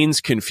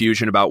remains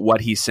confusion about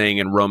what he's saying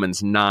in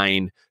Romans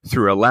 9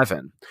 through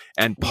 11.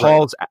 And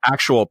Paul's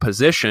actual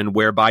position,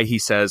 whereby he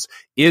says,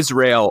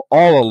 Israel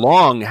all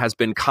along has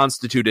been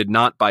constituted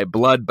not by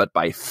blood, but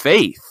by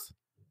faith,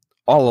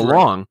 all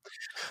along,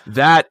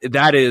 that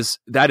is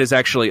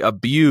actually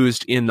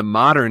abused in the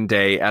modern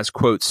day as,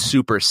 quote,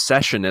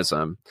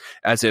 supersessionism,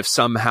 as if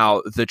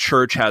somehow the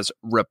church has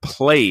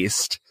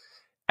replaced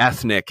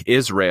ethnic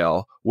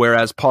Israel,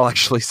 whereas Paul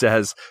actually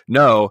says,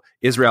 no,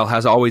 Israel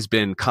has always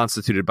been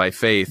constituted by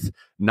faith,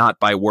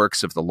 not by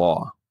works of the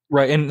law.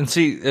 Right, and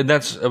see, and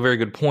that's a very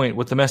good point.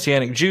 With the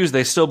Messianic Jews,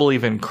 they still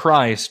believe in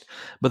Christ,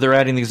 but they're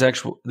adding these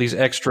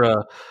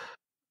extra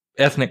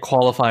ethnic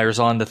qualifiers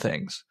onto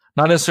things.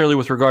 Not necessarily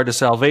with regard to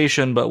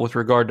salvation, but with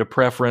regard to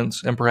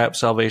preference and perhaps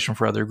salvation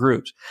for other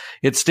groups.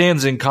 It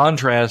stands in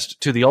contrast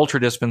to the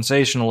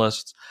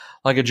ultra-dispensationalists,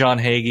 like a John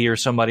Hagee or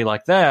somebody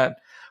like that,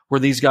 where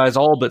these guys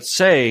all but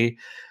say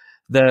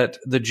that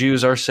the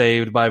Jews are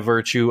saved by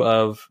virtue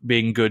of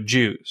being good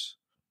Jews.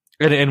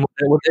 And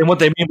what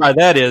they mean by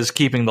that is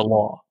keeping the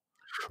law.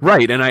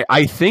 Right, and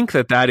I think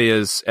that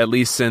is, at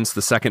least since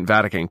the Second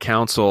Vatican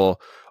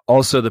Council,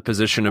 also the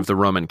position of the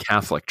Roman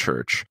Catholic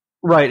Church.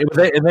 Right,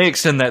 and they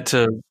extend that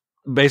to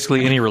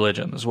basically any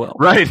religion as well.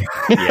 Right.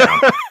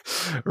 Yeah.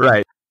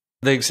 Right.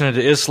 They extend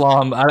it to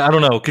Islam. I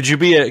don't know. Could you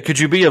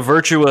be a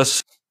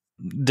virtuous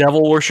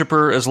devil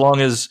worshiper as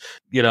long as,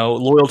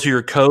 loyal to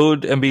your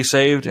code and be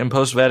saved in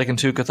post-Vatican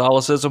II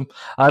Catholicism?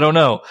 I don't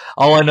know.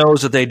 All I know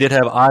is that they did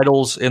have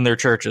idols in their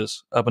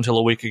churches up until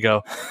a week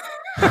ago.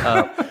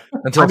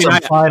 Until some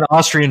fine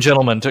Austrian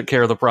gentleman took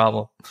care of the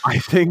problem. I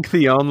think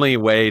the only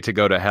way to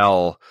go to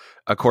hell,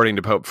 according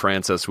to Pope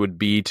Francis, would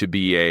be to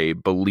be a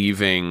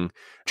believing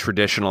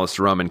traditionalist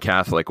Roman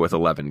Catholic with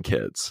 11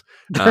 kids.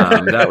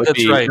 That would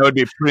be right. That would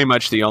be pretty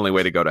much the only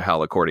way to go to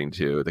hell, according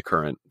to the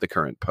current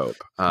Pope.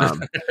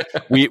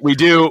 We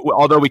do,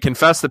 although we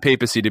confess the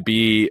papacy to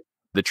be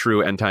the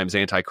true end times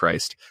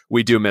Antichrist,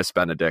 we do miss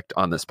Benedict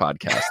on this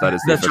podcast.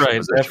 That's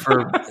right.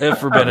 F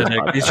for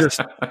Benedict. He's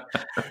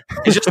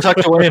just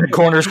tucked away in a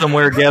corner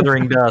somewhere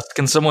gathering dust.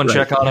 Can someone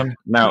check on him?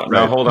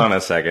 Now, hold on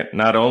a second.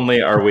 Not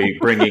only are we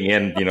bringing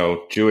in,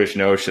 Jewish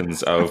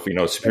notions of,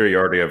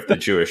 superiority of the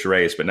Jewish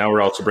race, but now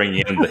we're also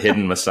bringing in the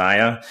hidden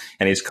Messiah,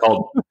 and he's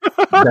called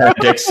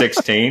Benedict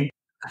 16.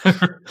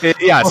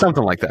 Yeah,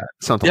 something like that.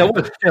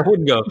 It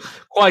wouldn't go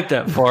quite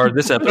that far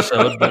this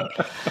episode, but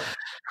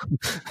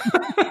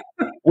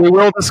we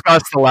will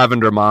discuss the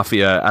Lavender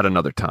Mafia at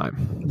another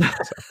time.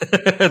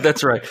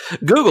 That's right.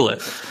 Google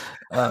it.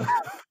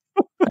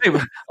 Hey,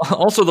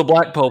 also the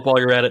Black Pope while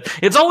you're at it.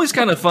 It's always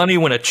kind of funny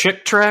when a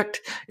chick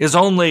tract is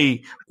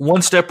only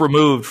one step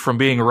removed from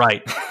being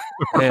right.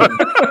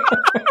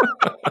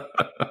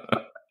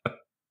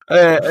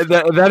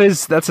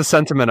 That's a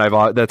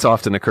sentiment that's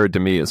often occurred to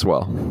me as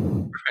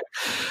well.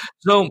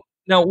 So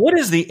now, what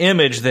is the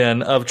image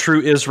then of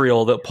true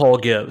Israel that Paul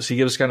gives? He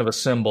gives kind of a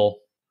symbol.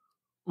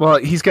 Well,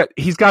 he's got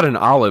an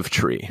olive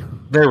tree.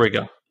 There we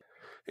go.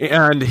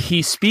 And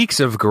he speaks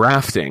of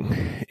grafting,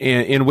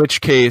 in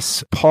which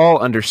case Paul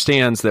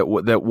understands that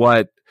what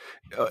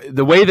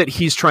the way that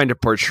he's trying to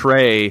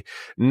portray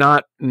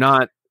not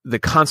the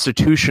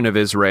constitution of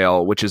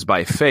Israel, which is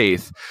by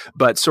faith,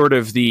 but sort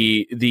of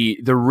the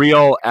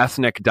real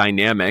ethnic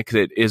dynamic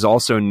that is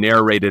also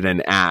narrated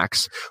in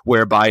Acts,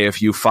 whereby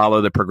if you follow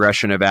the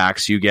progression of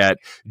Acts, you get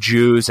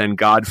Jews and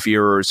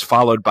God-fearers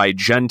followed by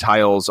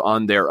Gentiles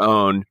on their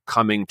own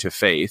coming to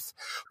faith.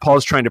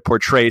 Paul's trying to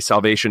portray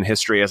salvation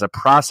history as a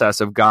process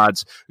of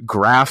God's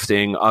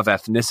grafting of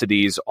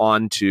ethnicities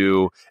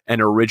onto an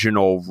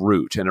original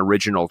root, an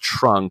original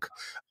trunk,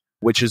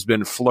 which has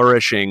been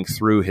flourishing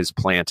through his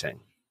planting.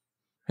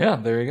 Yeah,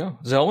 there you go.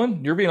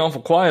 Zelwyn, you're being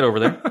awful quiet over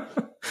there.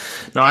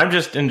 No, I'm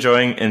just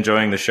enjoying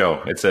the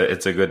show. It's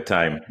a good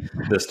time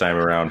this time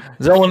around.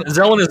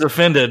 Zelwyn is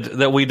offended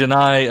that we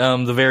deny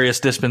the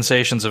various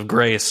dispensations of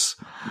grace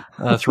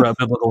throughout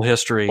biblical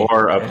history.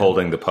 Or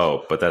upholding the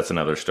Pope, but that's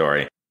another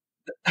story.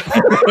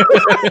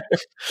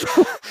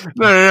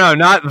 No,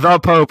 not the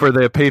Pope or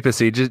the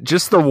papacy.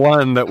 Just the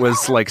one that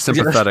was like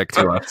sympathetic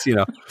to us.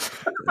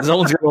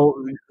 Zelwyn's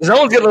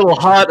getting a little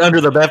hot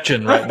under the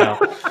Bepchin right now.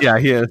 Yeah,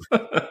 he is.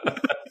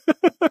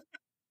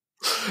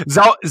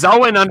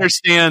 Zelwyn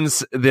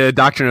understands the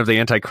doctrine of the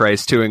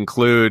Antichrist to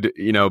include,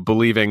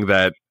 believing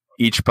that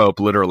each pope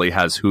literally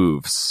has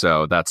hooves.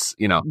 So that's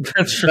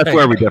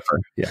where we differ.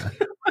 Yeah.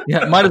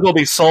 Yeah, it might as well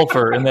be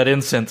sulfur in that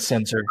incense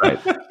censer. Right.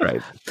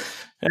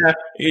 Yeah,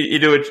 you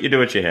do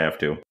what you have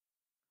to.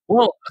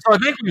 Well, so I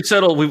think we've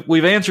settled.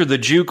 We've answered the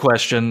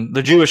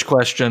Jewish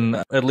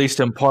question, at least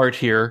in part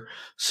here.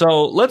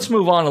 So let's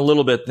move on a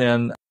little bit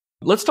then.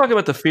 Let's talk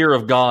about the fear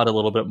of God a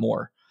little bit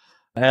more.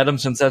 Adam,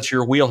 since that's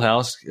your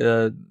wheelhouse,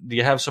 do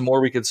you have some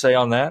more we could say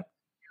on that?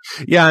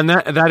 Yeah, and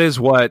that is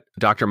what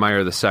Dr.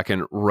 Maier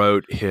II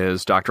wrote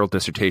his doctoral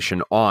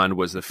dissertation on,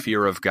 was the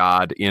fear of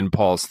God in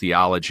Paul's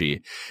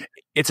theology.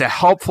 It's a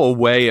helpful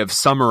way of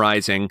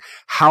summarizing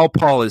how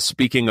Paul is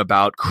speaking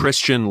about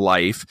Christian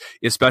life,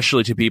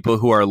 especially to people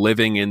who are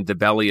living in the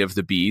belly of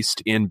the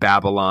beast, in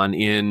Babylon,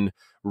 in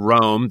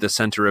Rome, the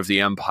center of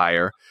the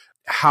empire.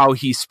 How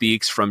he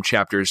speaks from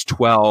chapters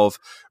 12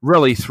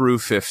 really through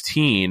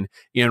 15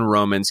 in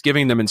Romans,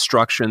 giving them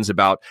instructions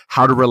about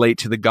how to relate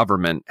to the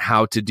government,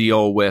 how to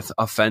deal with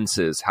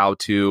offenses, how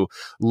to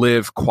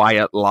live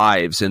quiet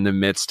lives in the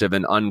midst of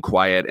an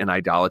unquiet and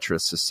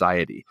idolatrous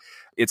society.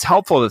 It's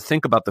helpful to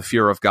think about the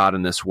fear of God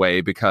in this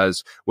way,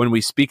 because when we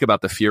speak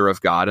about the fear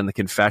of God and the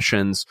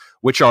confessions,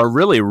 which are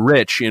really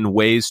rich in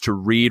ways to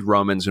read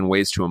Romans and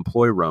ways to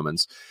employ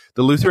Romans,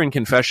 the Lutheran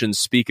confessions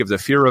speak of the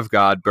fear of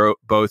God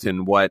both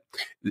in what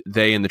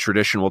they in the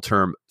tradition will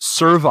term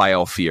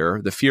servile fear,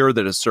 the fear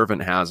that a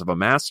servant has of a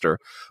master,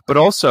 but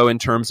also in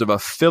terms of a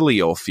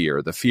filial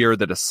fear, the fear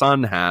that a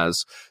son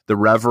has, the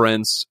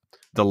reverence,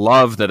 the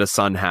love that a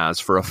son has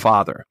for a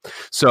father.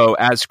 So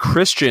as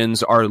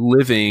Christians are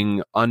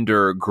living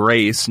under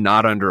grace,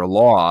 not under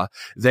law,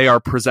 they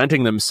are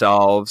presenting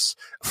themselves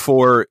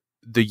for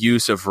the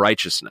use of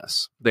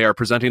righteousness. They are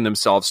presenting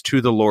themselves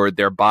to the Lord,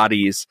 their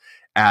bodies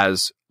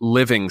as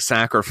living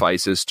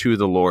sacrifices to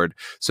the Lord,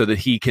 so that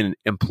he can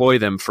employ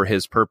them for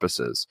his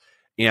purposes.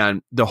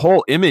 And the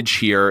whole image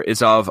here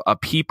is of a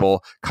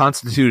people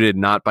constituted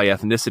not by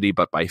ethnicity,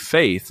 but by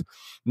faith,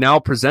 now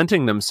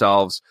presenting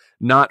themselves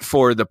not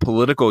for the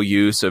political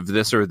use of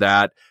this or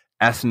that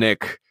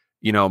ethnic,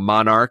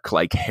 monarch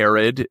like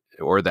Herod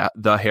or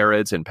the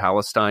Herods in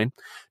Palestine,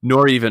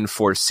 nor even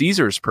for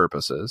Caesar's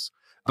purposes,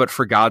 but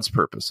for God's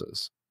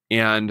purposes.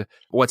 And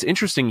what's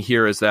interesting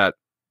here is that,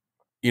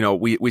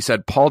 we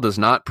said Paul does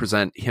not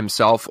present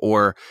himself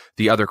or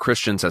the other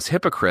Christians as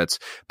hypocrites,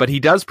 but he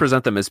does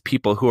present them as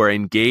people who are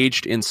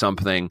engaged in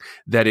something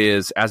that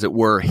is, as it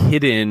were,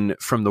 hidden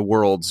from the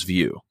world's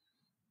view.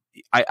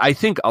 I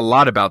think a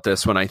lot about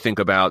this when I think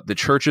about the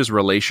church's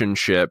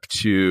relationship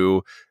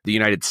to the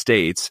United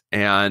States.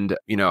 And,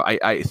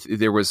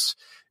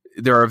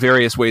 there are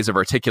various ways of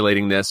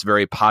articulating this.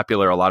 Very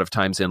popular a lot of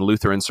times in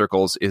Lutheran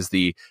circles is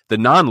the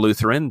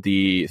non-Lutheran,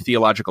 the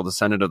theological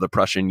descendant of the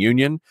Prussian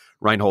Union,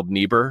 Reinhold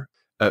Niebuhr.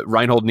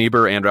 Reinhold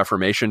Niebuhr and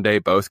Reformation Day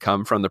both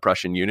come from the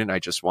Prussian Union. I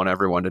just want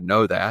everyone to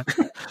know that.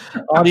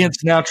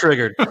 Audience now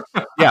triggered.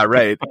 Yeah,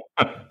 right.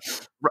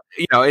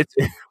 It's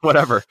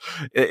whatever.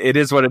 It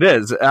is what it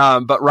is.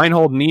 But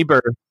Reinhold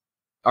Niebuhr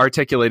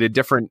articulated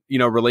different,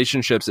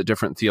 relationships that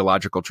different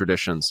theological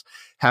traditions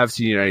have to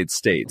the United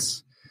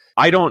States.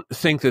 I don't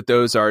think that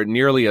those are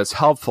nearly as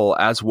helpful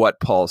as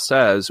what Paul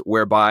says,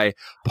 whereby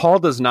Paul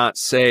does not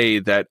say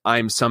that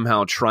I'm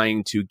somehow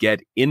trying to get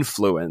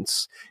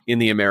influence in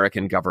the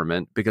American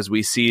government, because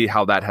we see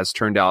how that has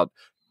turned out,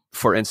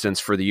 for instance,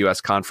 for the U.S.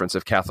 Conference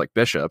of Catholic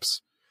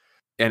Bishops,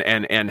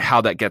 and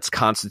how that gets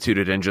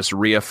constituted and just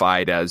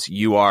reified as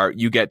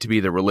you get to be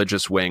the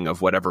religious wing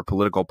of whatever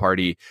political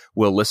party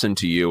will listen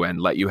to you and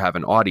let you have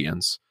an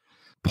audience.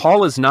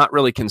 Paul is not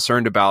really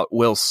concerned about,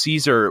 will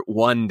Caesar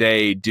one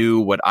day do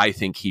what I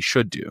think he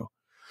should do?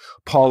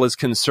 Paul is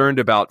concerned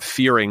about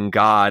fearing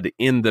God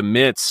in the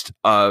midst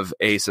of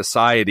a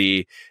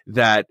society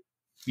that,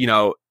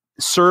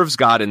 serves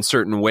God in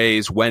certain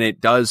ways when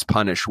it does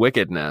punish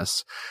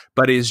wickedness,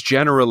 but is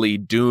generally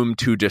doomed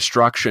to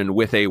destruction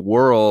with a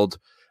world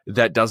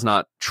that does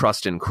not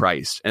trust in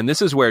Christ. And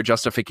this is where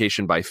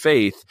justification by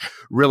faith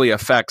really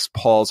affects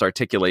Paul's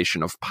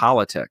articulation of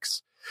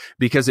politics.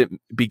 Because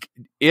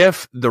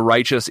if the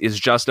righteous is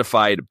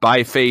justified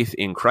by faith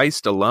in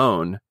Christ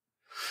alone,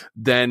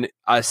 then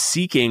a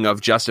seeking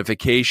of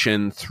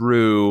justification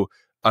through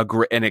a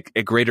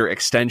greater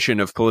extension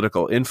of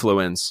political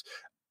influence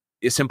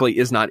simply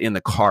is not in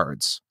the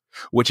cards,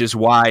 which is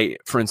why,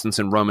 for instance,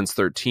 in Romans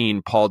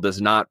 13, Paul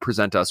does not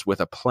present us with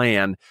a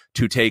plan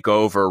to take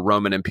over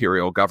Roman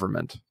imperial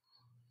government.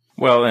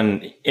 Well,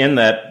 and in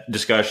that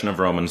discussion of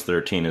Romans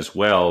 13 as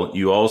well,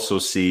 you also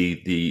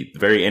see the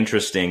very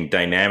interesting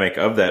dynamic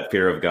of that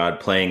fear of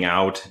God playing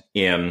out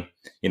in,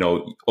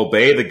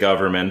 obey the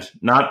government,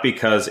 not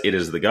because it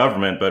is the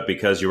government, but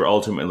because you're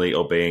ultimately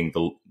obeying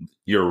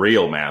your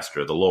real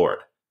master, the Lord.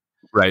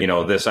 Right.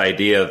 This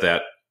idea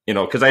that,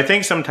 because I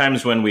think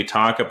sometimes when we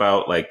talk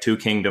about like two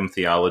kingdom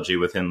theology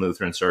within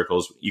Lutheran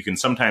circles, you can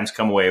sometimes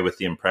come away with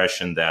the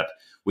impression that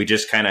we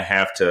just kind of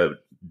have to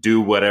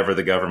do whatever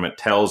the government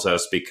tells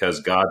us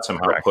because God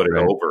somehow put it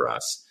over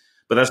us.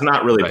 But that's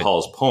not really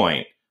Paul's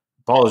point.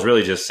 Paul is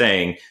really just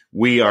saying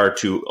we are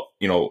to,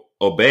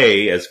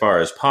 obey as far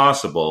as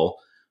possible,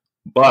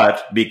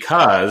 but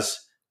because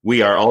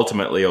we are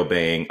ultimately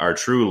obeying our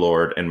true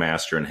Lord and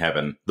Master in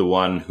heaven, the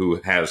one who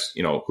has,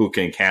 who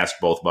can cast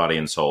both body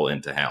and soul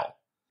into hell.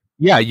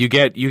 Yeah, you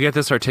get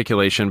this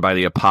articulation by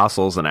the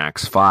apostles in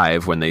Acts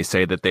 5 when they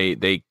say that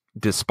they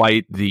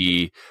despite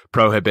the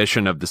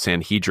prohibition of the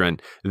Sanhedrin,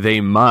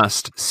 they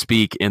must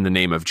speak in the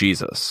name of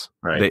Jesus.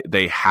 Right.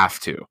 They have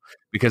to,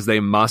 because they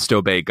must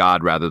obey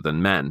God rather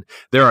than men.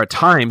 There are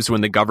times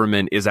when the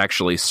government is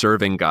actually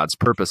serving God's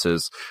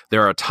purposes.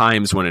 There are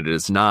times when it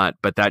is not,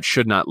 but that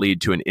should not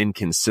lead to an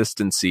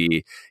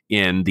inconsistency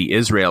in the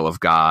Israel of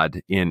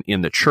God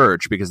in the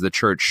church, because the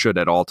church should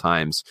at all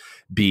times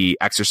be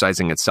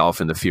exercising itself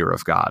in the fear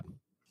of God.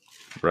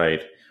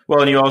 Right.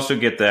 Well, and you also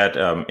get that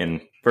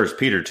in 1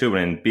 Peter 2,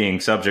 and being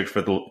subject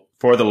for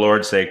the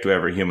Lord's sake to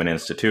every human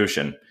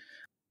institution.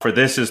 For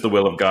this is the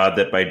will of God,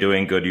 that by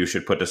doing good you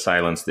should put to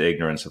silence the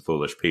ignorance of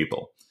foolish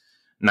people.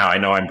 Now, I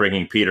know I'm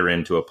bringing Peter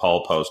into a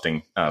Paul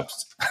posting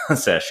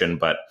session,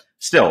 but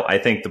still, I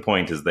think the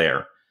point is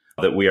there,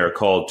 that we are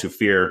called to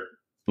fear,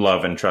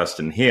 love, and trust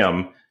in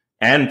him,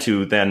 and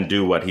to then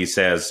do what he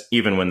says,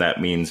 even when that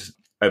means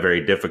a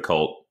very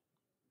difficulty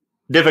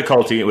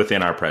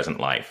within our present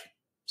life,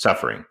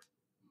 suffering.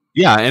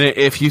 Yeah, and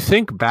if you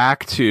think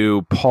back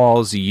to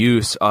Paul's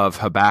use of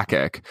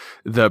Habakkuk,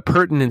 the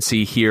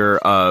pertinency here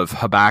of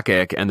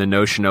Habakkuk and the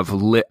notion of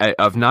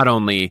not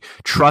only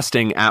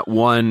trusting at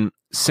one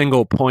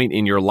single point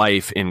in your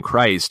life in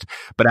Christ,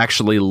 but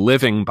actually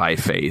living by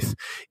faith,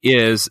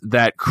 is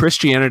that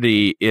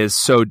Christianity is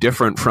so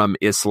different from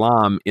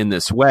Islam in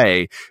this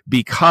way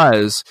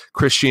because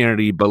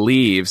Christianity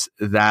believes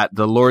that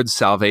the Lord's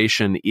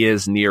salvation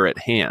is near at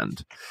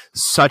hand,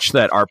 such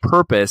that our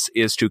purpose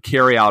is to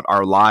carry out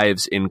our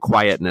lives in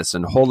quietness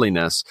and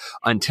holiness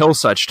until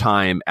such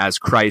time as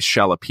Christ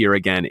shall appear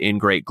again in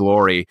great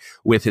glory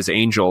with his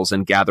angels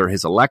and gather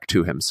his elect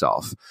to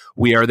himself.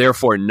 We are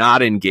therefore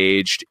not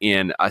engaged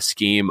in a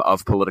scheme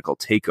of political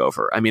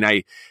takeover. I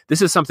mean,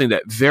 this is something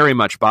that very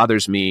much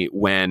bothers me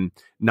when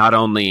not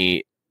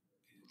only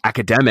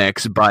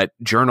academics, but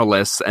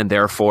journalists and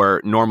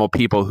therefore normal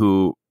people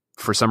who,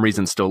 for some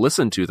reason, still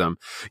listen to them,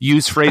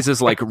 use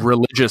phrases like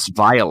religious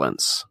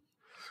violence.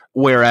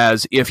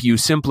 Whereas if you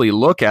simply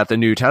look at the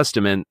New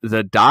Testament,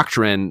 the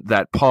doctrine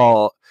that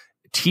Paul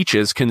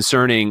teaches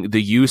concerning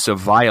the use of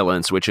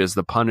violence, which is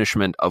the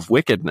punishment of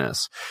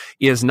wickedness,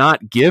 is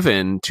not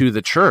given to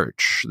the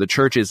church. The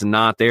church is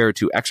not there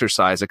to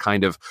exercise a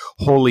kind of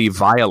holy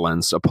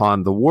violence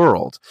upon the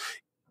world.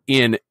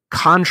 In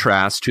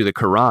contrast to the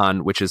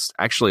Quran, which is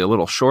actually a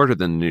little shorter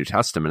than the New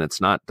Testament,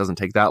 doesn't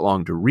take that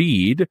long to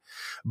read,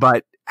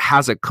 but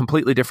has a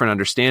completely different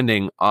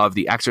understanding of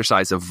the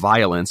exercise of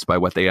violence by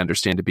what they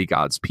understand to be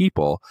God's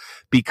people,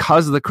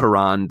 because the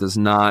Quran does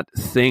not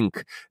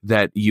think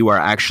that you are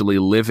actually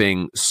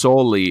living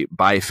solely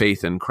by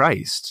faith in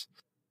Christ.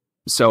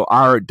 So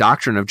our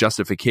doctrine of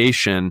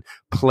justification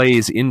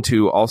plays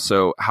into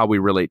also how we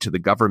relate to the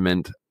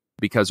government,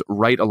 because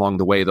right along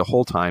the way, the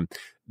whole time,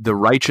 the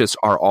righteous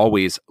are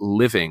always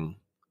living,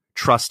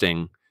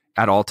 trusting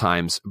at all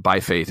times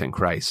by faith in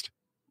Christ.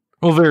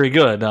 Well, very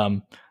good.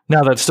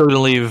 Now that's still going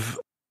to leave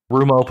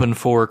room open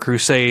for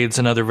crusades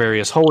and other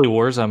various holy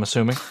wars, I'm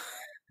assuming.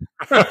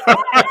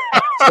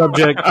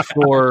 Subject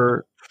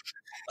for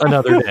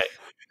another day.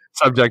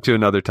 Subject to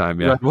another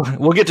time, yeah.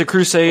 We'll get to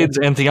crusades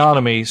and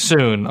theonomy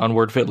soon on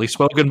Word Fitly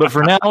Spoken, but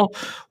for now,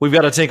 we've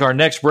got to take our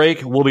next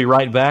break. We'll be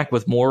right back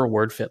with more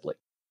Word Fitly.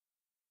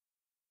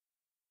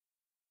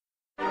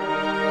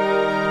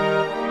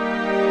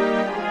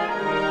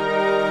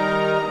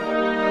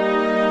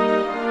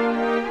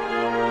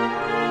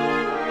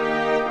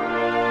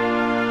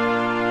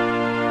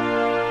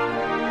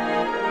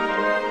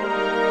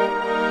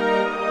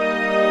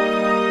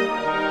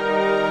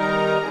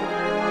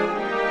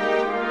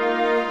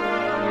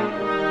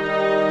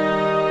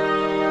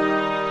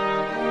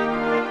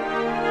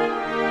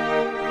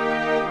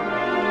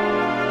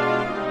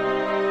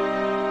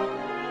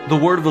 The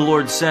word of the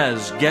Lord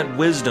says, "Get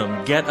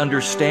wisdom, get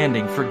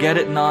understanding, forget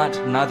it not,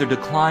 neither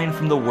decline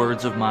from the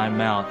words of my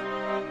mouth."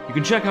 You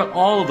can check out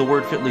all of the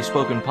Word Fitly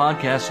Spoken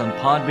podcasts on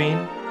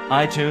Podbean,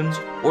 iTunes,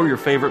 or your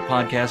favorite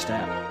podcast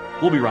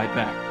app. We'll be right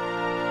back.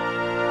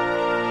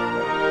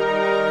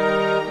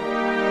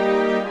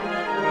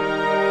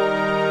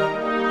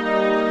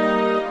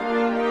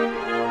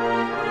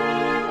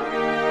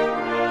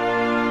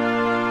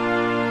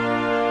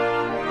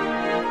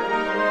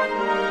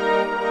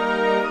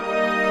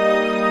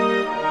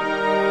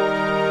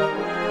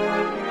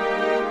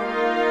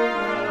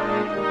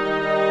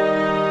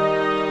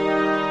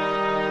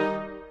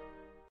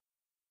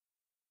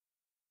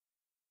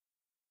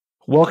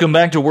 Welcome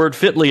back to Word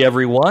Fitly,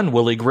 everyone.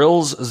 Willie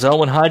Grills,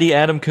 Zelwyn, Heidi,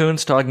 Adam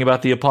Koontz talking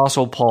about the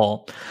Apostle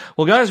Paul.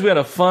 Well, guys, we had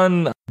a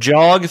fun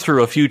jog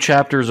through a few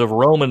chapters of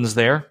Romans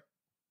there.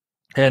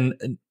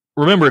 And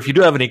remember, if you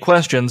do have any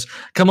questions,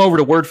 come over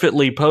to Word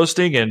Fitly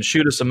Posting and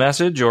shoot us a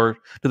message, or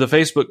to the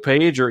Facebook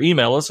page, or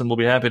email us, and we'll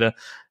be happy to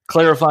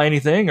clarify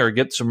anything or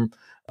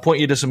point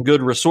you to some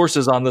good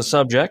resources on this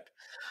subject.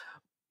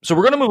 So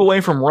we're going to move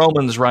away from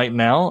Romans right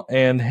now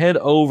and head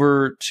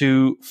over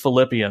to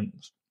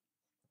Philippians.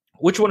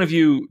 Which one of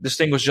you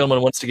distinguished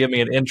gentlemen wants to give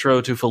me an intro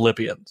to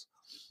Philippians?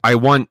 I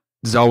want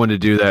Zelwyn to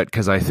do that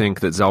because I think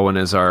that Zelwyn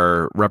is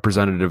our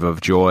representative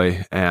of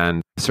joy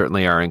and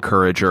certainly our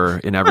encourager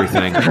in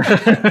everything.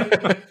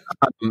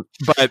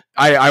 But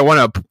I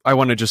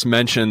want to just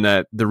mention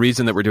that the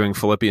reason that we're doing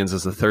Philippians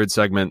as the third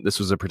segment, this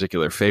was a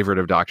particular favorite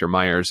of Dr.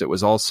 Maier's. It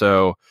was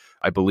also,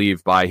 I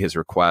believe, by his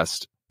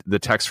request, the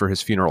text for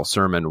his funeral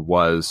sermon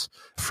was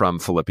from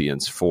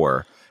Philippians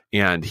 4.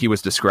 And he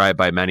was described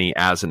by many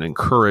as an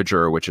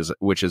encourager, which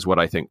is what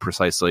I think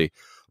precisely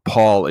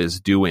Paul is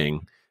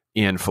doing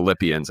in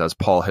Philippians as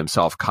Paul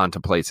himself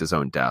contemplates his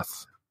own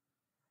death.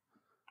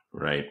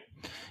 Right.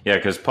 Yeah,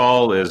 because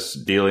Paul is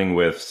dealing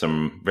with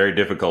some very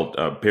difficult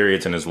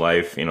periods in his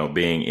life,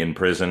 being in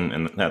prison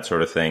and that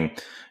sort of thing.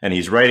 And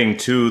he's writing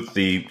to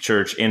the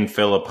church in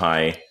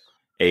Philippi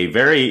a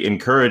very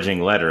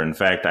encouraging letter. In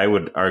fact, I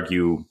would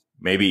argue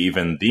maybe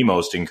even the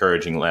most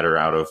encouraging letter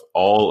out of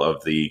all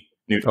of the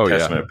New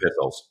Testament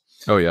epistles.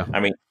 Oh, yeah.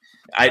 I mean,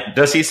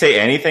 Does he say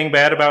anything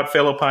bad about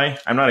Philippi?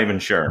 I'm not even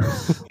sure.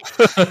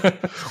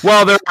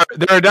 Well, there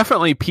are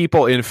definitely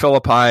people in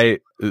Philippi,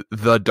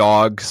 the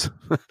dogs,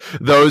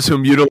 those who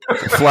mutilate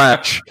the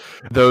flesh,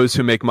 those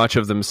who make much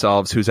of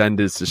themselves, whose end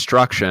is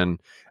destruction.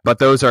 But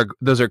those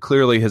are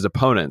clearly his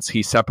opponents.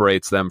 He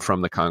separates them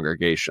from the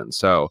congregation.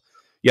 So,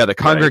 yeah, the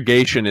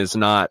congregation is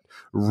not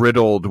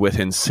riddled with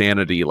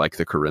insanity like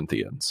the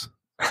Corinthians.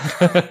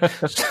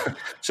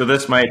 So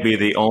this might be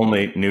the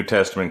only New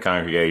Testament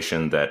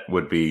congregation that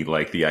would be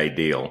like the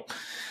ideal,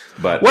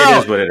 but it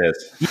is what it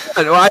is. Yeah,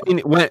 I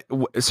mean,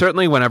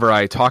 certainly whenever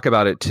I talk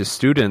about it to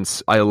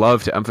students, I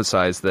love to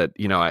emphasize that,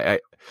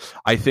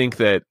 I think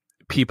that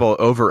people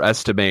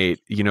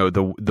overestimate,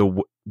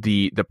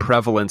 the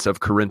prevalence of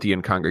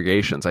Corinthian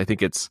congregations. I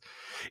think it's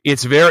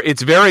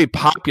very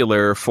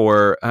popular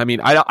for, I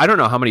mean, I don't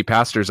know how many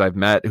pastors I've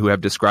met who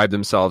have described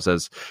themselves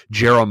as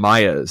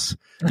Jeremiahs,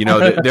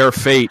 their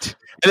fate.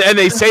 And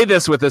they say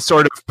this with a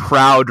sort of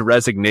proud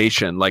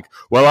resignation, like,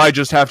 well, I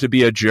just have to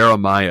be a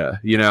Jeremiah,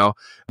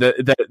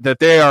 that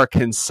they are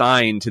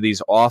consigned to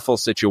these awful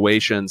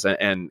situations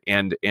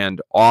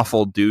and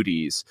awful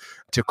duties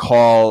to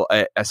call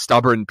a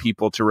stubborn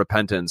people to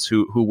repentance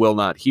who will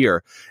not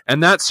hear.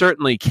 And that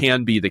certainly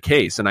can be the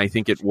case. And I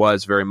think it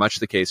was very much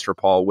the case for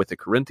Paul with the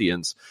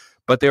Corinthians.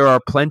 But there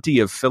are plenty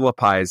of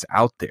Philippis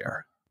out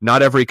there.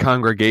 Not every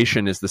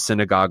congregation is the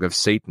synagogue of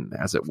Satan,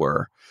 as it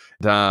were.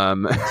 Well,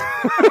 no.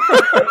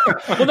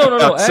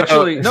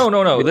 Actually,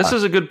 no. Yeah. This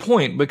is a good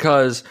point,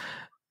 because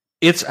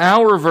it's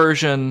our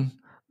version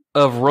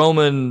of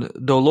Roman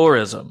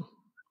dolorism.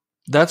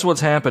 That's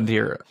what's happened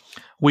here.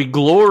 We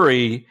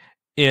glory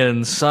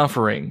in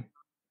suffering,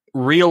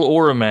 real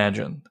or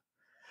imagined,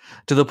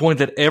 to the point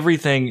that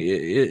everything,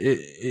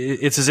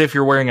 it's as if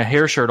you're wearing a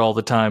hair shirt all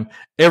the time.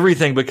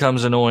 Everything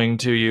becomes annoying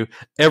to you.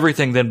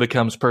 Everything then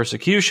becomes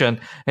persecution,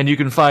 and you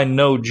can find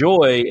no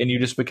joy, and you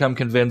just become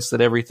convinced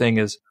that everything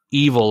is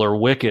evil or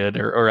wicked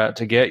or out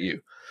to get you.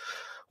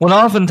 When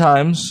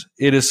oftentimes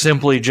it is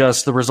simply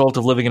just the result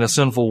of living in a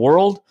sinful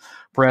world,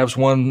 perhaps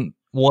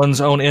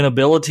one's own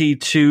inability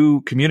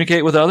to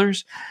communicate with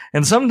others,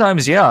 and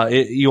sometimes,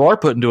 you are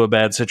put into a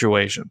bad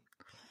situation.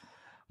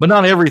 But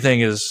not everything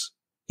is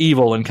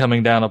evil and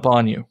coming down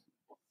upon you.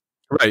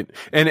 Right.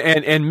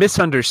 And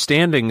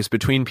misunderstandings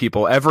between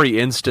people, every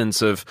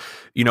instance of,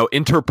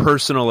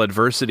 interpersonal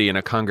adversity in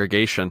a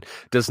congregation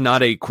does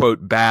not a,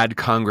 quote, bad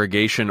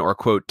congregation or,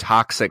 quote,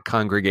 toxic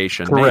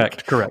congregation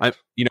Correct.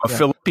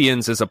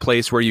 Philippians is a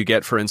place where you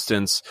get, for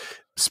instance,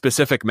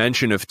 specific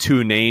mention of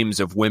two names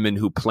of women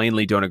who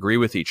plainly don't agree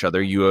with each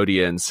other,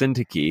 Euodia and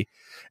Syntyche.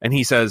 And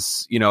he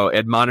says,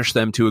 admonish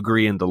them to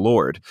agree in the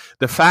Lord.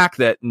 The fact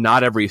that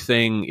not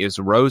everything is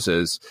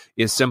roses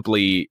is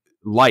simply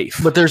life.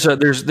 But there's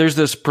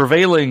this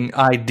prevailing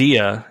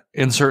idea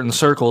in certain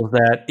circles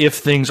that if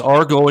things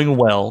are going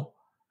well,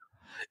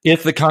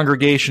 if the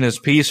congregation is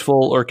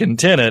peaceful or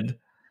contented,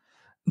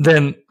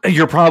 then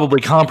you're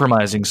probably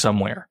compromising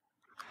somewhere.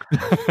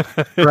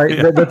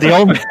 Right? That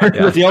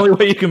the only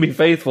way you can be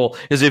faithful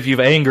is if you've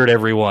angered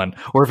everyone,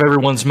 or if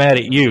everyone's mad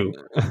at you.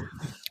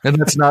 And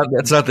that's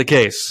not the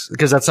case,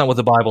 because that's not what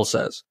the Bible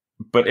says.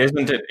 But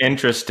isn't it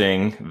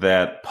interesting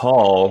that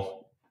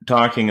Paul,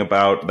 talking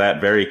about that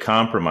very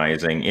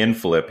compromising in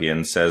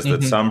Philippians, says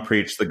that some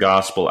preach the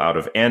gospel out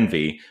of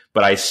envy,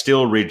 but I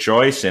still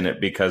rejoice in it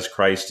because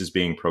Christ is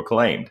being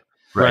proclaimed.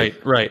 Right.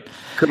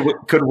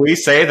 Could we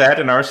say that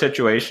in our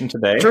situation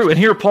today? True. And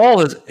here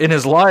Paul is, in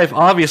his life,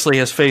 obviously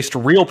has faced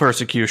real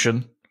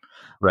persecution,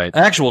 right?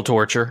 Actual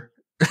torture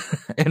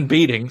and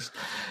beatings,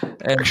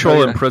 and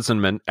actual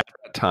imprisonment at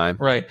that time,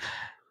 right?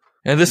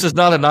 And this is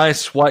not a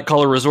nice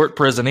white-collar resort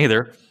prison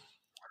either.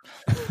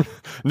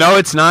 No,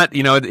 it's not.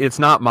 It's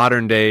not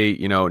modern day,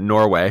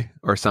 Norway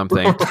or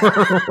something.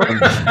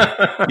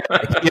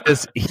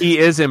 He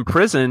is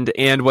imprisoned,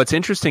 and what's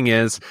interesting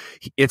is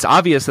it's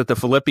obvious that the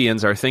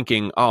Philippians are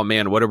thinking, "Oh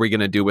man, what are we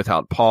going to do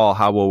without Paul?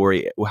 How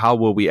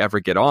will we ever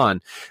get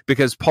on?"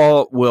 Because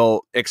Paul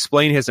will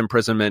explain his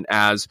imprisonment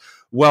as,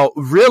 well,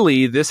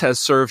 really, this has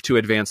served to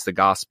advance the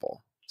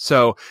gospel.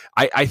 So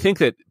I think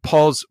that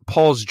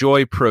Paul's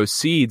joy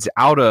proceeds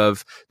out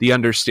of the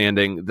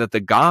understanding that the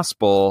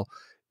gospel,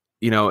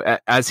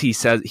 as he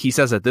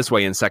says it this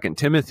way in 2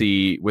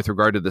 Timothy with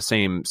regard to the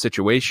same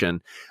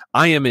situation,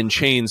 I am in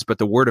chains, but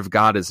the word of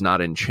God is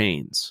not in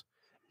chains.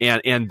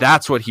 And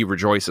that's what he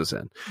rejoices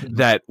in,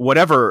 that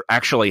whatever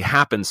actually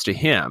happens to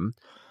him,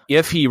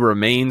 if he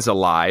remains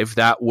alive,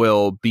 that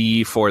will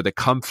be for the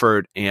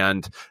comfort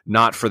and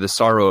not for the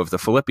sorrow of the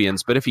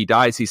Philippians. But if he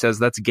dies, he says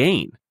that's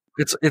gain.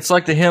 It's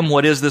like the hymn,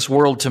 "What is this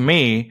world to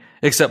me?"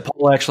 except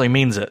Paul actually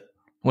means it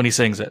when he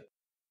sings it.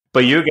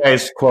 But you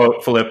guys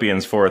quote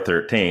Philippians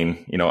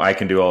 4:13, I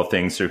can do all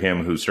things through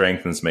him who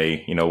strengthens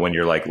me, when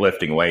you're like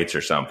lifting weights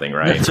or something,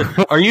 right?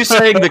 Are you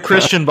saying the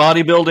Christian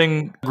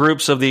bodybuilding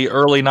groups of the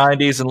early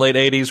 90s and late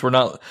 80s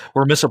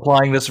were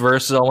misapplying this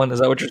verse, Zelwyn? Is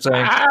that what you're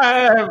saying?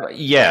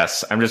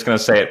 Yes. I'm just going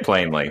to say it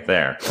plainly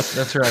there.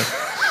 That's right.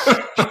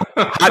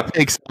 Hot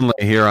takes only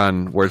here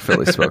on Word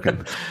Philly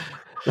Spoken.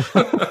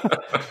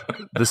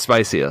 The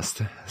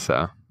spiciest.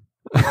 So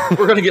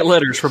We're going to get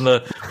letters from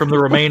the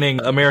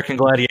remaining American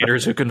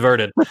gladiators who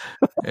converted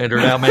and are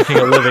now making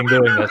a living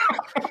doing this.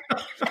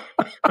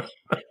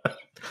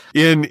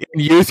 In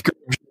youth group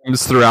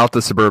gyms throughout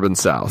the suburban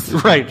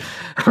South. Right.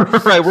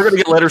 Right. We're going to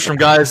get letters from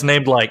guys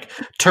named like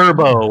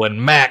Turbo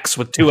and Max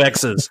with 2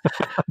 X's,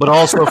 but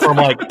also from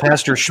like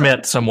Pastor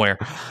Schmidt somewhere.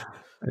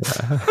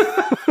 Yeah.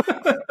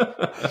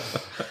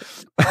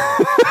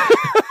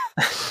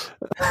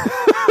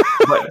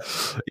 But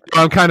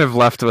I'm kind of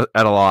left at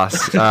a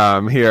loss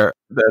here.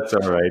 That's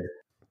all right.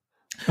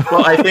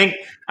 Well,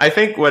 I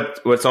think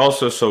what's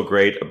also so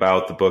great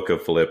about the book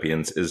of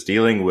Philippians is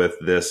dealing with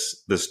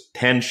this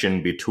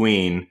tension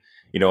between,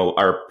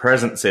 our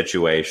present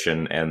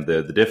situation and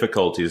the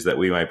difficulties that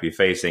we might be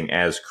facing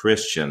as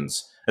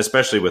Christians,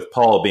 especially with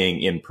Paul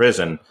being in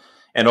prison,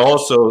 and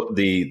also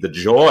the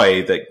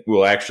joy that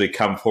will actually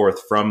come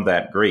forth from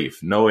that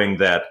grief, knowing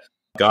that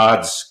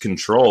God's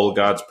control,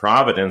 God's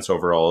providence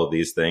over all of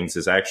these things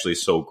is actually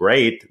so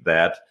great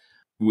that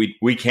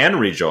we can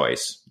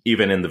rejoice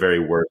even in the very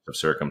worst of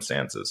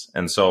circumstances.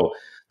 And so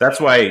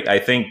that's why I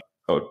think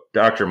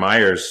Dr.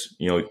 Maier's,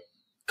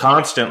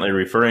 constantly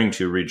referring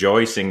to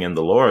rejoicing in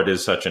the Lord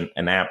is such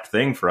an apt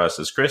thing for us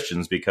as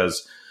Christians,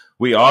 because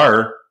we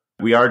are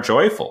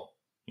joyful.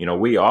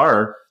 We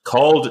are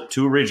called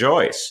to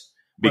rejoice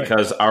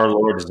because our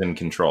Lord is in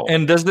control.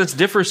 And does this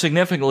differ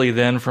significantly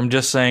then from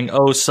just saying,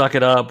 "Oh, suck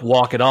it up,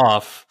 walk it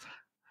off,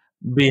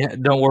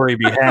 don't worry,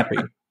 be happy"?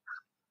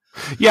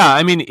 Yeah,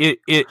 I mean,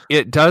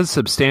 it does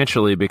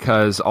substantially,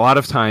 because a lot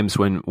of times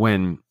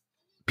when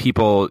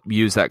people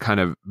use that kind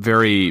of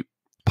very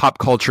pop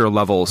culture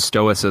level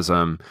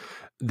stoicism,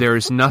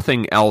 there's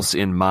nothing else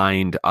in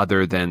mind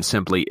other than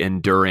simply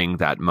enduring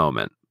that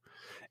moment.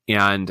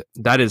 And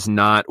that is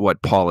not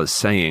what Paul is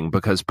saying,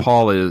 because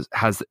Paul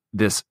has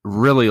this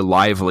really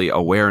lively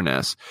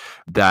awareness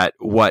that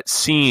what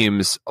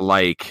seems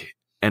like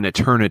an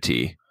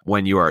eternity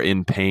when you are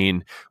in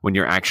pain, when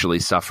you're actually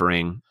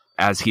suffering,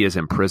 as he is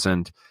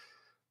imprisoned,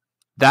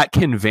 that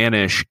can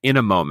vanish in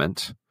a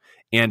moment,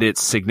 and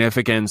its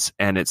significance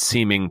and its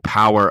seeming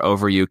power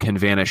over you can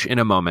vanish in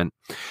a moment,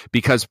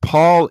 because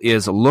Paul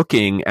is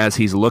looking, as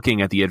he's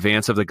looking at the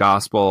advance of the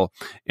gospel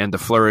and the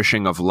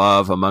flourishing of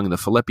love among the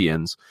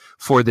Philippians,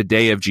 for the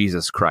day of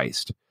Jesus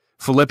Christ.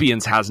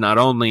 Philippians has not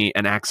only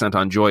an accent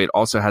on joy, it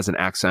also has an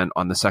accent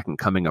on the second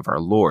coming of our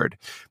Lord.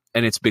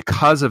 And it's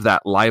because of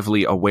that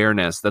lively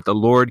awareness that the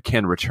Lord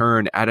can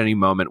return at any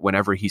moment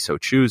whenever he so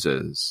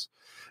chooses,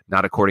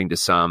 not according to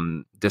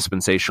some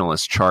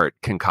dispensationalist chart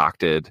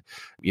concocted,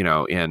 in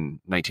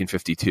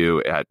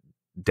 1952 at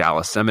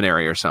Dallas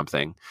Seminary or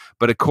something,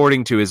 but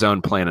according to his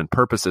own plan and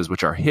purposes,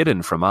 which are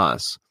hidden from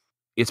us.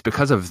 It's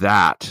because of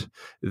that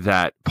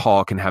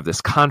Paul can have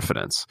this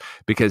confidence,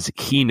 because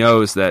he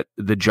knows that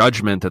the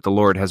judgment that the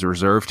Lord has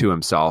reserved to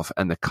himself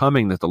and the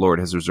coming that the Lord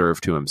has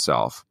reserved to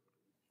himself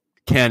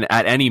can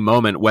at any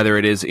moment, whether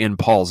it is in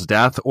Paul's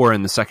death or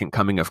in the second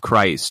coming of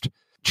Christ,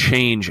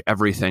 change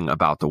everything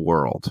about the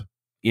world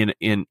in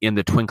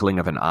the twinkling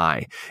of an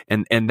eye.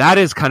 And that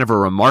is kind of a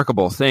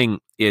remarkable thing.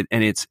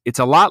 It's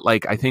a lot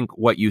like, I think,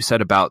 what you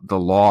said about the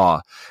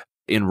law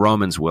in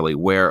Romans, Willie,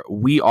 where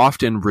we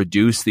often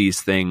reduce these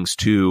things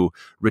to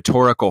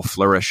rhetorical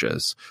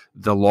flourishes.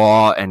 The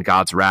law and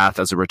God's wrath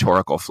as a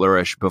rhetorical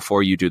flourish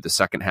before you do the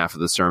second half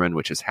of the sermon,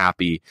 which is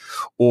happy,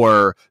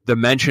 or the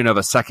mention of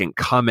a second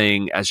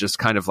coming as just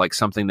kind of like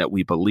something that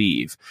we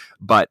believe.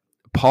 But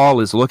Paul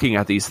is looking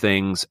at these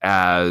things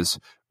as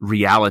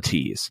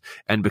realities,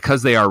 and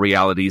because they are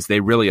realities, they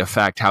really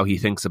affect how he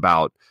thinks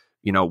about,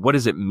 what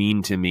does it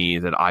mean to me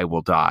that I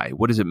will die?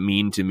 What does it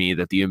mean to me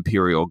that the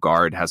Imperial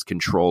Guard has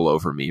control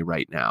over me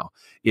right now?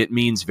 It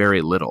means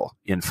very little,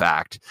 in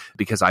fact,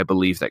 because I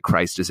believe that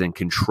Christ is in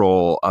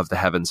control of the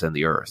heavens and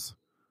the earth.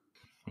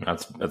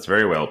 That's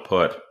very well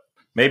put.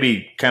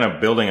 Maybe kind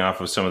of building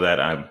off of some of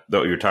that,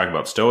 though you're talking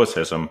about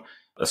Stoicism,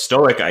 a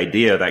Stoic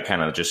idea that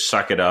kind of just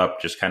suck it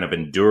up, just kind of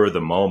endure the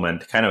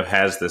moment, kind of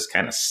has this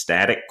kind of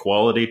static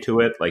quality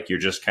to it. Like you're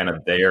just kind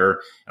of there and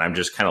I'm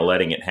just kind of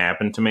letting it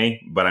happen to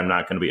me, but I'm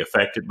not going to be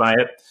affected by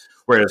it.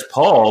 Whereas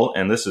Paul,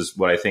 and this is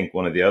what I think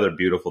one of the other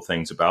beautiful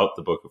things about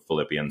the book of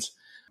Philippians,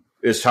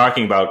 is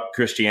talking about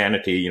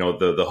Christianity,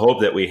 the hope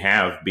that we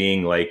have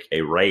being like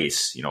a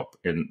race,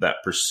 in that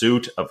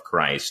pursuit of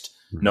Christ,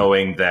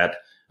 knowing that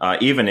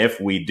even if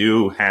we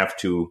do have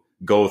to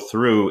go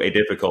through a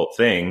difficult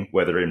thing,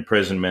 whether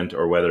imprisonment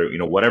or whether,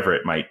 whatever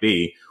it might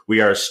be, we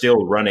are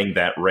still running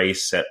that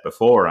race set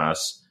before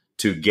us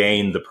to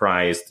gain the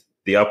prize,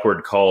 the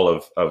upward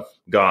call of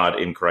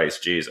God in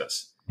Christ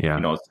Jesus.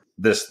 Yeah.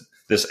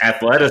 This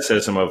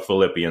athleticism of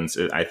Philippians,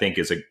 I think,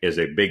 is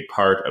a big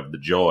part of the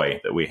joy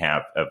that we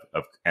have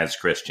of as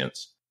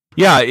Christians.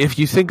 Yeah, if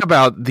you think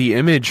about the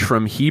image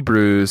from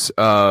Hebrews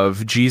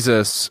of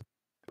Jesus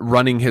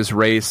running his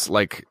race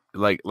like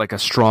a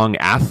strong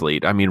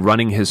athlete, I mean,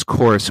 running his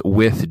course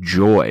with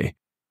joy,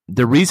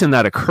 the reason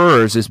that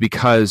occurs is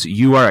because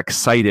you are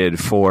excited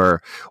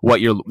for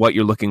what you're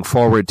looking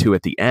forward to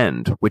at the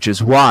end, which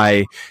is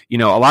why, a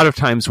lot of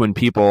times when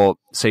people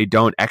say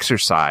don't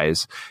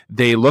exercise,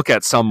 they look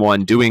at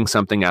someone doing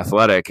something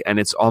athletic and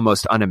it's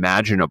almost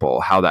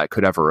unimaginable how that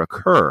could ever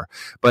occur.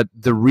 But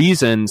the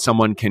reason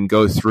someone can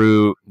go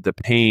through the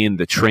pain,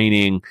 the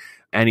training,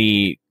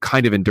 any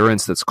kind of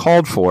endurance that's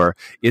called for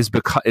is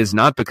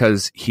not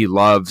because he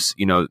loves,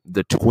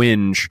 the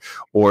twinge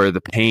or the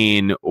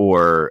pain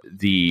or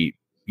the,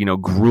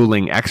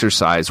 grueling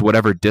exercise,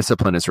 whatever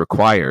discipline is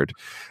required.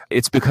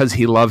 It's because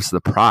he loves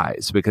the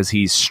prize, because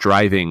he's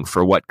striving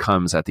for what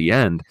comes at the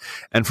end.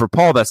 And for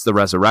Paul, that's the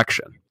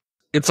resurrection.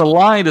 It's a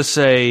lie to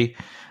say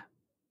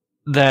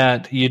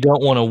that you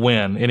don't want to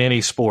win in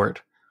any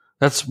sport.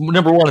 That's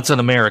number one, it's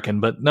un-American,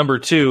 but number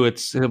two,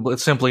 it's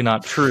simply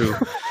not true.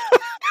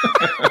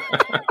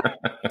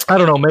 I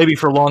don't know, maybe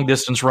for long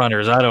distance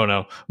runners, I don't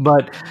know.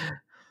 But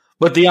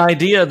the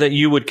idea that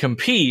you would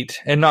compete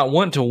and not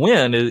want to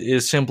win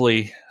is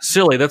simply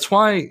silly. That's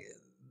why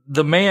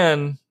the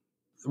man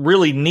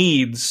really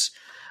needs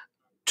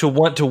to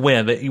want to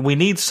win. We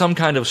need some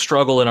kind of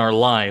struggle in our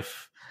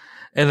life.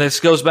 And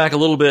this goes back a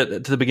little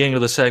bit to the beginning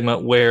of the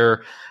segment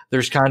where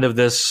there's kind of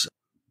this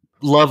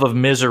love of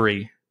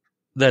misery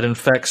that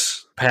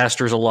infects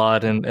pastors a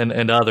lot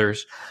and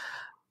others.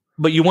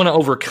 But you want to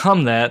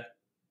overcome that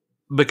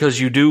because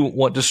you do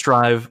want to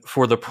strive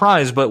for the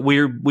prize, but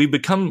we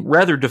become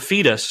rather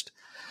defeatist.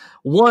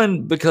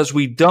 One, because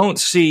we don't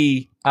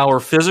see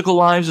our physical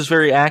lives as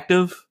very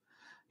active.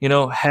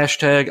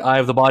 Hashtag I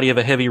have the body of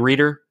a heavy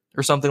reader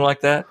or something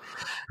like that.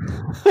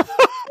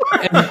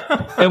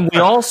 and we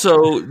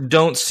also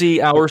don't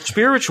see our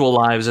spiritual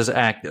lives as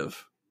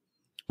active.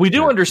 We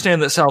do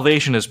understand that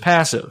salvation is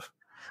passive,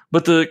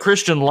 but the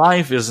Christian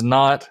life is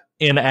not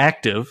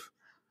inactive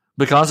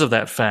because of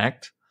that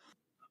fact.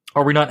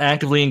 Are we not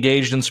actively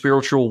engaged in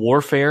spiritual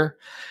warfare?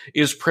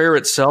 Is prayer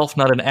itself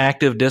not an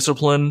active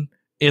discipline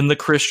in the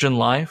Christian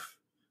life?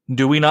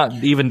 Do we not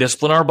even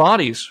discipline our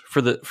bodies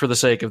for the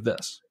sake of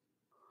this?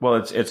 Well,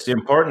 it's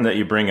important that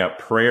you bring up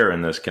prayer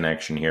in this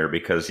connection here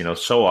because,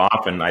 so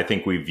often I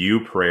think we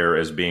view prayer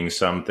as being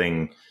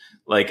something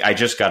like I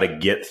just got to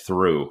get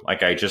through,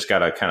 like I just got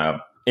to kind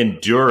of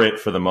endure it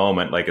for the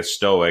moment like a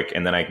stoic,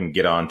 and then I can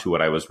get on to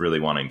what I was really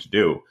wanting to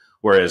do.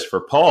 Whereas for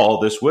Paul,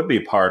 this would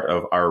be part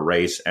of our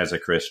race as a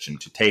Christian,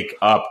 to take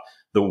up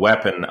the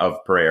weapon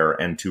of prayer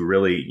and to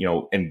really,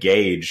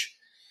 engage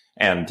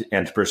and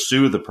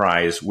pursue the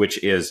prize,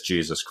 which is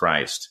Jesus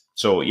Christ.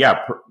 So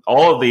yeah,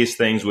 all of these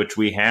things which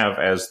we have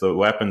as the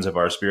weapons of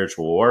our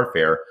spiritual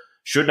warfare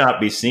should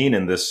not be seen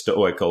in this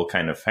stoical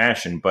kind of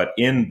fashion, but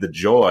in the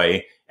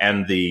joy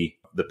and the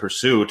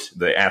pursuit,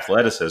 the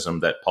athleticism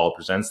that Paul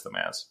presents them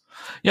as.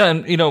 Yeah,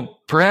 and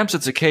perhaps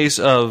it's a case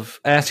of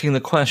asking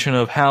the question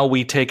of how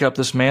we take up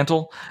this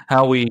mantle,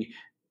 how we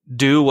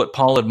do what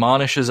Paul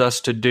admonishes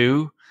us to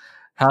do.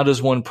 How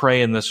does one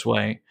pray in this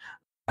way?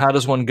 How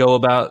does one go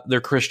about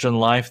their Christian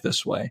life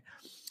this way?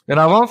 And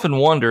I've often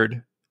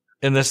wondered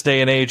in this day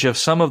and age if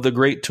some of the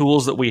great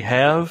tools that we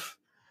have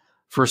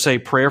for, say,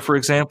 prayer, for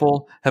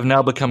example, have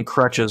now become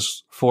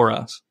crutches for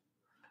us.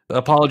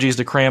 Apologies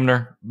to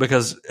Cramner,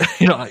 because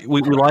we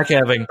like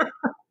having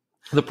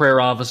the prayer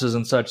offices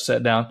and such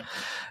set down,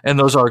 and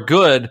those are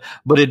good,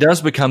 but it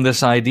does become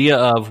this idea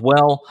of,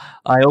 well,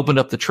 I opened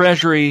up the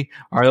treasury,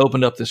 or I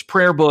opened up this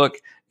prayer book,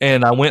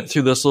 and I went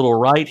through this little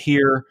rite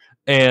here,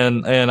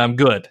 and I'm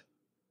good.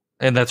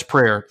 And that's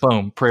prayer.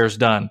 Boom, prayer's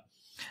done.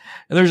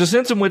 And there's a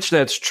sense in which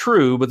that's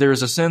true, but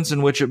there's a sense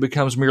in which it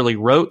becomes merely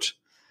rote,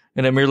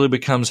 and it merely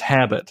becomes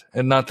habit,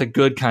 and not the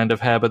good kind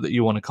of habit that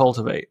you want to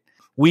cultivate.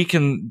 We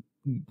can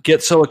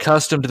get so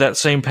accustomed to that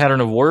same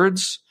pattern of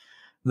words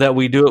that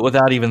we do it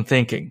without even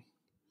thinking.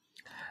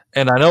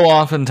 And I know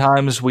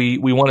oftentimes we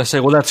want to say,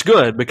 well, that's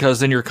good, because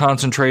then you're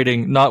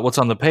concentrating not what's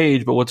on the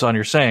page, but what's on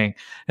your saying.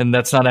 And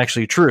that's not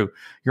actually true.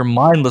 You're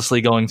mindlessly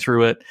going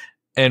through it,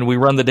 and we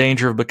run the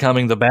danger of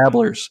becoming the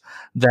babblers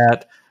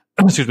that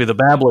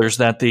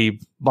the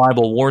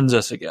Bible warns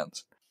us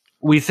against.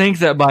 We think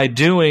that by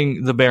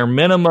doing the bare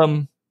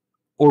minimum,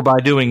 or by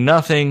doing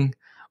nothing,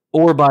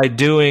 or by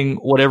doing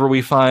whatever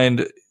we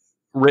find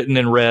written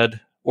in red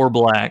or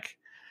black,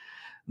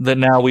 that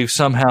now we've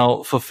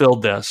somehow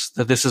fulfilled this,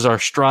 that this is our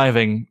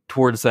striving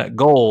towards that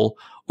goal,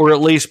 or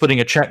at least putting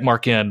a check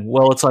mark in.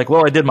 Well, it's like,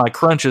 well, I did my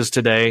crunches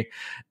today,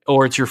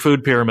 or it's your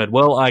food pyramid.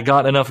 Well, I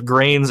got enough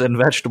grains and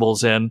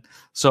vegetables in,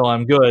 so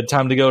I'm good.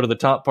 Time to go to the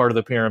top part of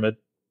the pyramid,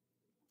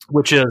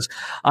 which is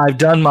I've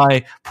done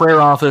my prayer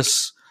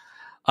office,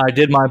 I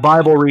did my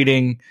Bible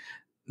reading,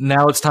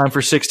 now it's time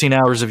for 16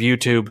 hours of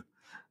YouTube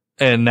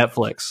and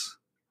Netflix.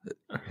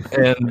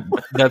 And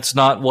that's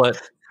not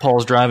what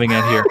Paul's driving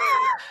at here.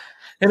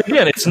 And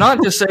again, it's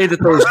not to say that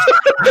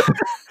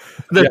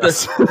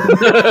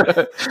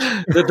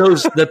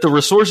the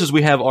resources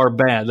we have are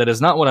bad. That is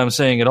not what I'm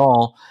saying at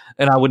all.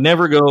 And I would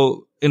never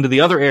go into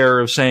the other error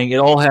of saying it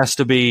all has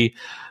to be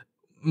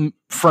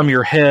from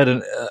your head,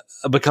 and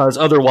because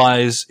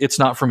otherwise it's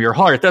not from your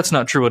heart. That's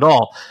not true at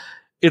all.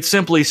 it's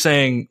simply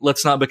saying,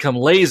 let's not become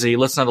lazy.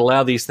 Let's not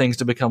allow these things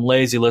to become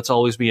lazy. Let's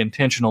always be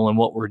intentional in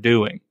what we're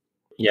doing.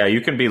 Yeah,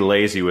 you can be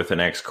lazy with an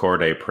ex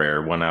corde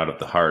prayer, one out of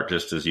the heart,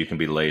 just as you can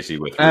be lazy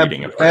with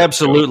reading a prayer.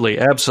 Absolutely,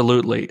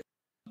 absolutely.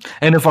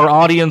 And if our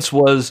audience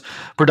was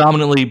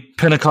predominantly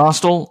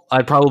Pentecostal,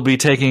 I'd probably be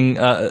taking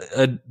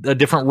a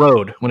different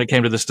road when it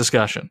came to this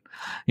discussion,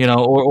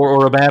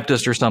 or a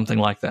Baptist or something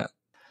like that.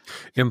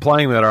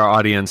 Implying that our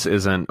audience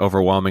isn't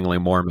overwhelmingly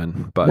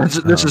Mormon, but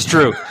this is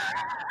true.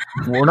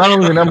 We're not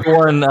only the number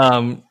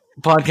one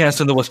podcast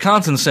in the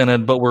Wisconsin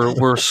Synod, but we're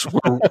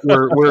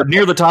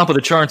near the top of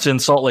the charts in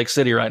Salt Lake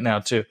City right now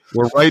too.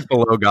 We're right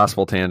below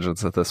Gospel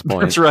Tangents at this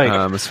point. That's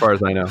right, as far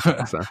as I know.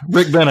 So.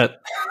 Rick Bennett,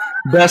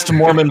 best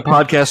Mormon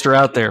podcaster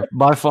out there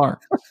by far.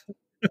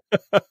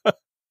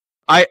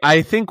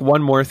 I think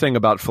one more thing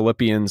about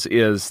Philippians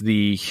is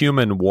the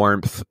human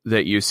warmth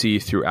that you see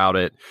throughout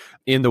it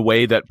in the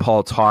way that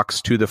Paul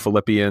talks to the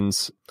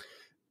Philippians,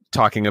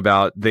 talking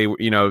about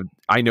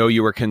I know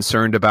you were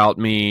concerned about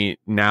me.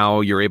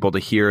 Now you're able to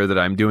hear that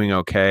I'm doing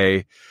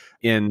okay.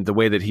 In the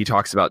way that he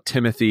talks about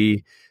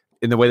Timothy,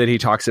 in the way that he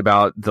talks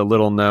about the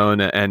little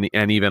known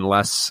and even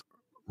less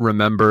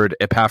remembered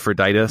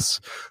Epaphroditus,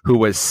 who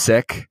was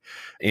sick,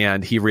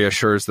 and he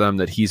reassures them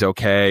that he's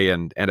okay.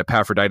 And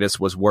Epaphroditus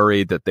was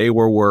worried that they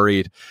were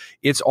worried.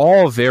 It's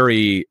all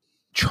very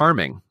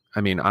charming.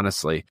 I mean,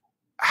 honestly,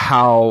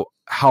 how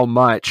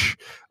much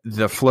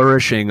the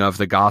flourishing of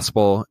the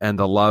gospel and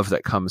the love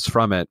that comes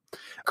from it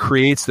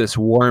creates this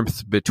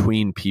warmth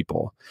between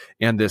people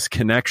and this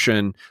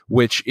connection,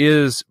 which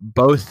is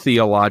both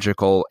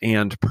theological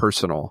and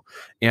personal.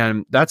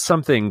 And that's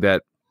something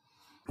that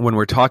when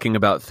we're talking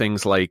about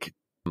things like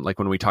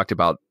when we talked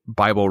about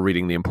Bible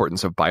reading, the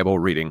importance of Bible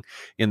reading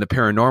in the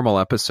paranormal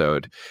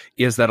episode,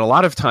 is that a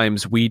lot of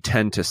times we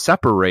tend to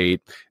separate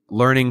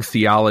learning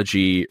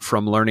theology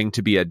from learning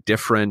to be a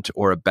different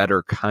or a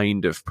better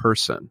kind of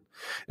person.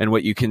 And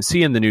what you can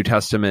see in the New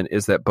Testament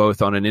is that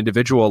both on an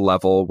individual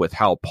level, with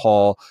how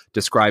Paul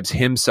describes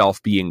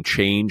himself being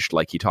changed,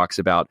 like he talks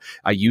about,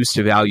 I used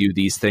to value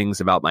these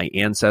things about my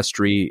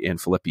ancestry in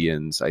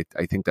Philippians. I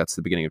think that's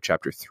the beginning of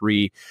chapter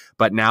 3.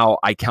 But now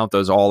I count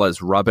those all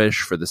as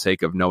rubbish for the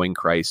sake of knowing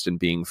Christ and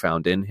being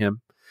found in him.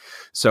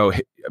 So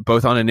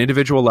both on an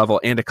individual level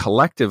and a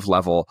collective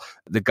level,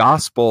 the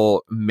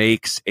gospel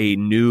makes a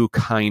new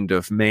kind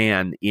of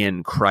man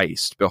in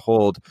Christ.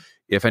 Behold,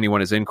 if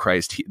anyone is in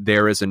Christ,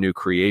 there is a new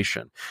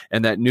creation.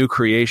 And that new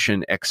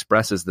creation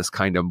expresses this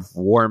kind of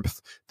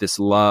warmth, this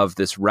love,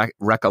 this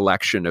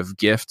recollection of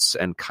gifts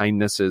and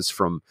kindnesses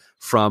from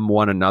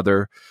one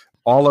another.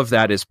 All of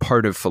that is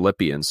part of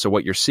Philippians. So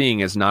what you're seeing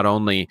is not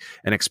only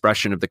an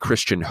expression of the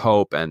Christian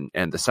hope and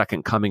the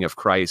second coming of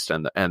Christ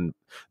and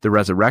the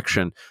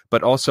resurrection,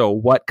 but also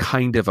what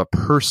kind of a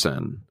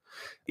person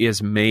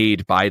is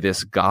made by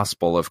this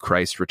gospel of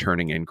Christ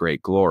returning in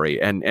great glory.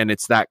 And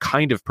it's that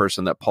kind of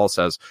person that Paul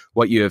says,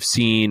 what you have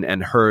seen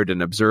and heard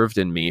and observed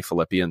in me,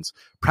 Philippians,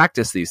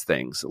 practice these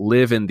things,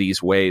 live in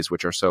these ways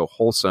which are so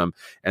wholesome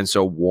and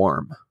so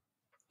warm.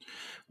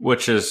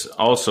 Which is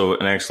also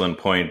an excellent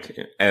point.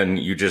 And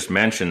you just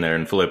mentioned there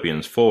in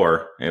Philippians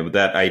 4,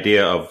 that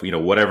idea of,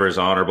 whatever is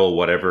honorable,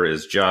 whatever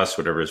is just,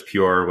 whatever is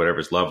pure, whatever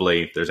is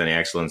lovely, if there's any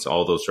excellence,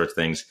 all those sorts of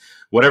things,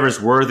 whatever is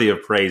worthy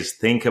of praise,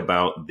 think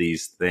about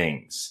these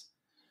things.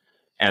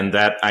 And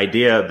that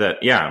idea that,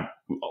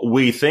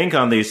 we think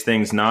on these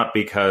things not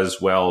because,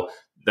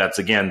 that's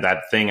again,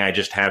 that thing I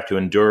just have to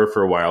endure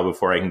for a while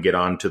before I can get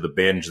on to the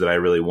binge that I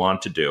really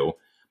want to do,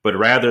 but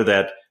rather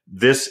that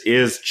this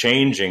is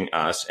changing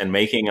us and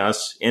making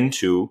us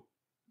into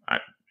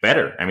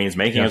better. I mean, it's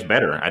making us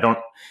better.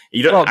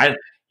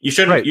 You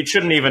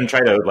shouldn't even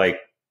try to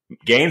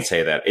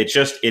gainsay that.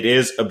 It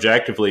is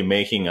objectively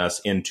making us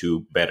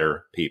into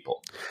better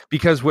people.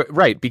 Because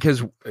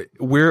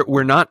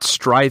we're not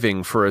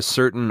striving for a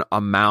certain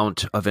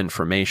amount of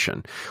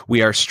information.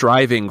 We are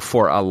striving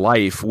for a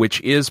life which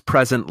is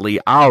presently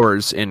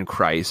ours in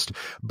Christ,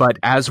 but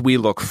as we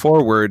look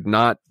forward,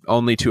 not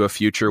only to a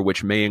future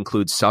which may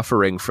include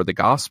suffering for the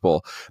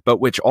gospel, but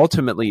which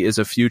ultimately is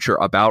a future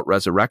about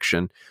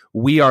resurrection,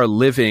 we are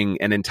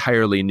living an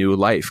entirely new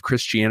life.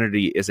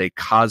 Christianity is a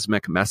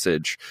cosmic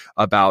message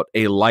about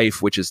a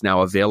life which is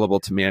now available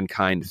to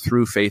mankind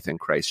through faith in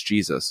Christ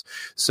Jesus.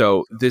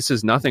 So this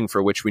is nothing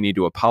for which we need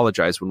to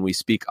apologize when we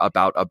speak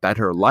about a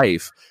better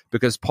life,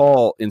 because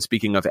Paul, in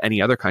speaking of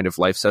any other kind of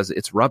life, says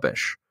it's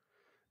rubbish.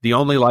 The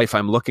only life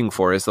I'm looking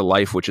for is the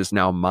life which is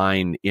now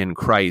mine in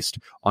Christ,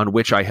 on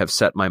which I have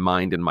set my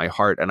mind and my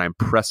heart, and I'm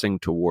pressing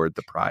toward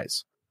the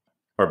prize.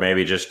 Or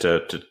maybe just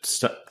to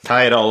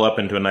tie it all up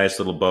into a nice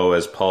little bow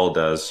as Paul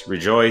does,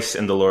 rejoice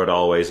in the Lord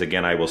always.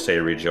 Again, I will say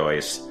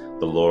rejoice.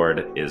 The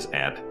Lord is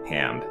at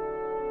hand.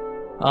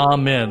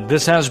 Amen.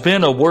 This has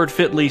been A Word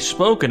Fitly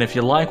Spoken. If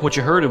you like what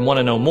you heard and want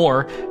to know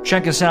more,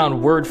 check us out at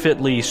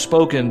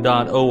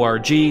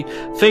wordfitlyspoken.org,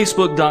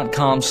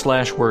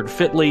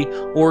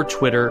 facebook.com/wordfitly, or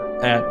Twitter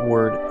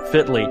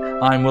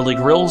 @wordfitly. I'm Willie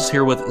Grills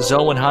here with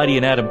Zelwyn, Heidi,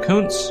 and Adam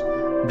Koontz.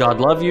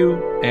 God love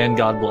you, and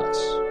God bless.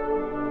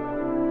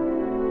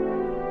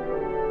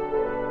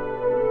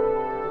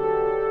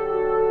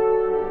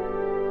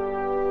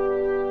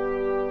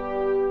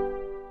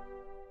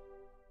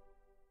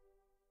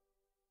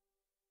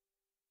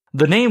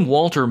 The name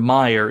Walter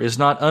Maier is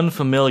not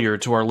unfamiliar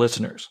to our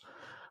listeners.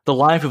 The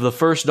life of the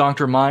first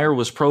Dr. Maier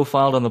was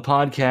profiled on the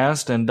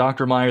podcast, and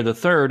Dr. Maier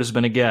III has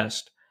been a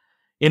guest.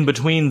 In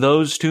between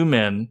those two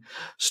men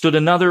stood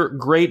another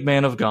great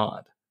man of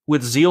God,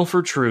 with zeal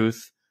for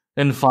truth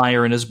and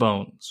fire in his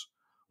bones,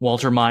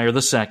 Walter Maier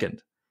II.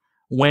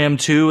 Wham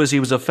II, as he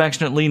was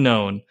affectionately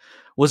known,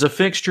 was a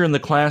fixture in the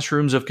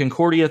classrooms of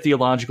Concordia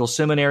Theological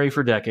Seminary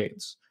for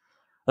decades.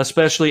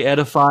 Especially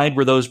edified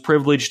were those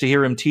privileged to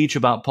hear him teach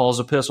about Paul's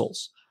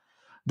epistles.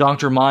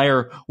 Dr.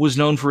 Maier was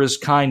known for his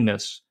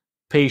kindness,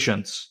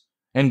 patience,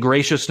 and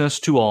graciousness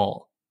to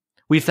all.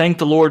 We thank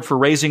the Lord for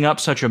raising up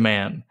such a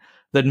man,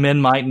 that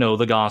men might know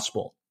the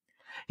gospel.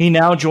 He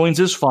now joins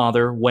his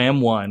father,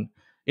 Wham I,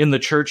 in the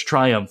church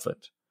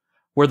triumphant,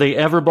 where they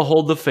ever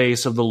behold the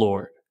face of the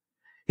Lord.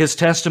 His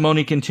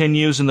testimony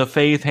continues in the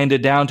faith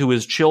handed down to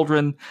his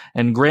children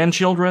and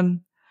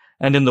grandchildren,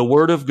 and in the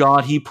word of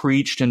God he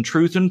preached in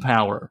truth and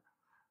power,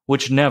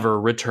 which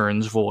never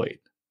returns void.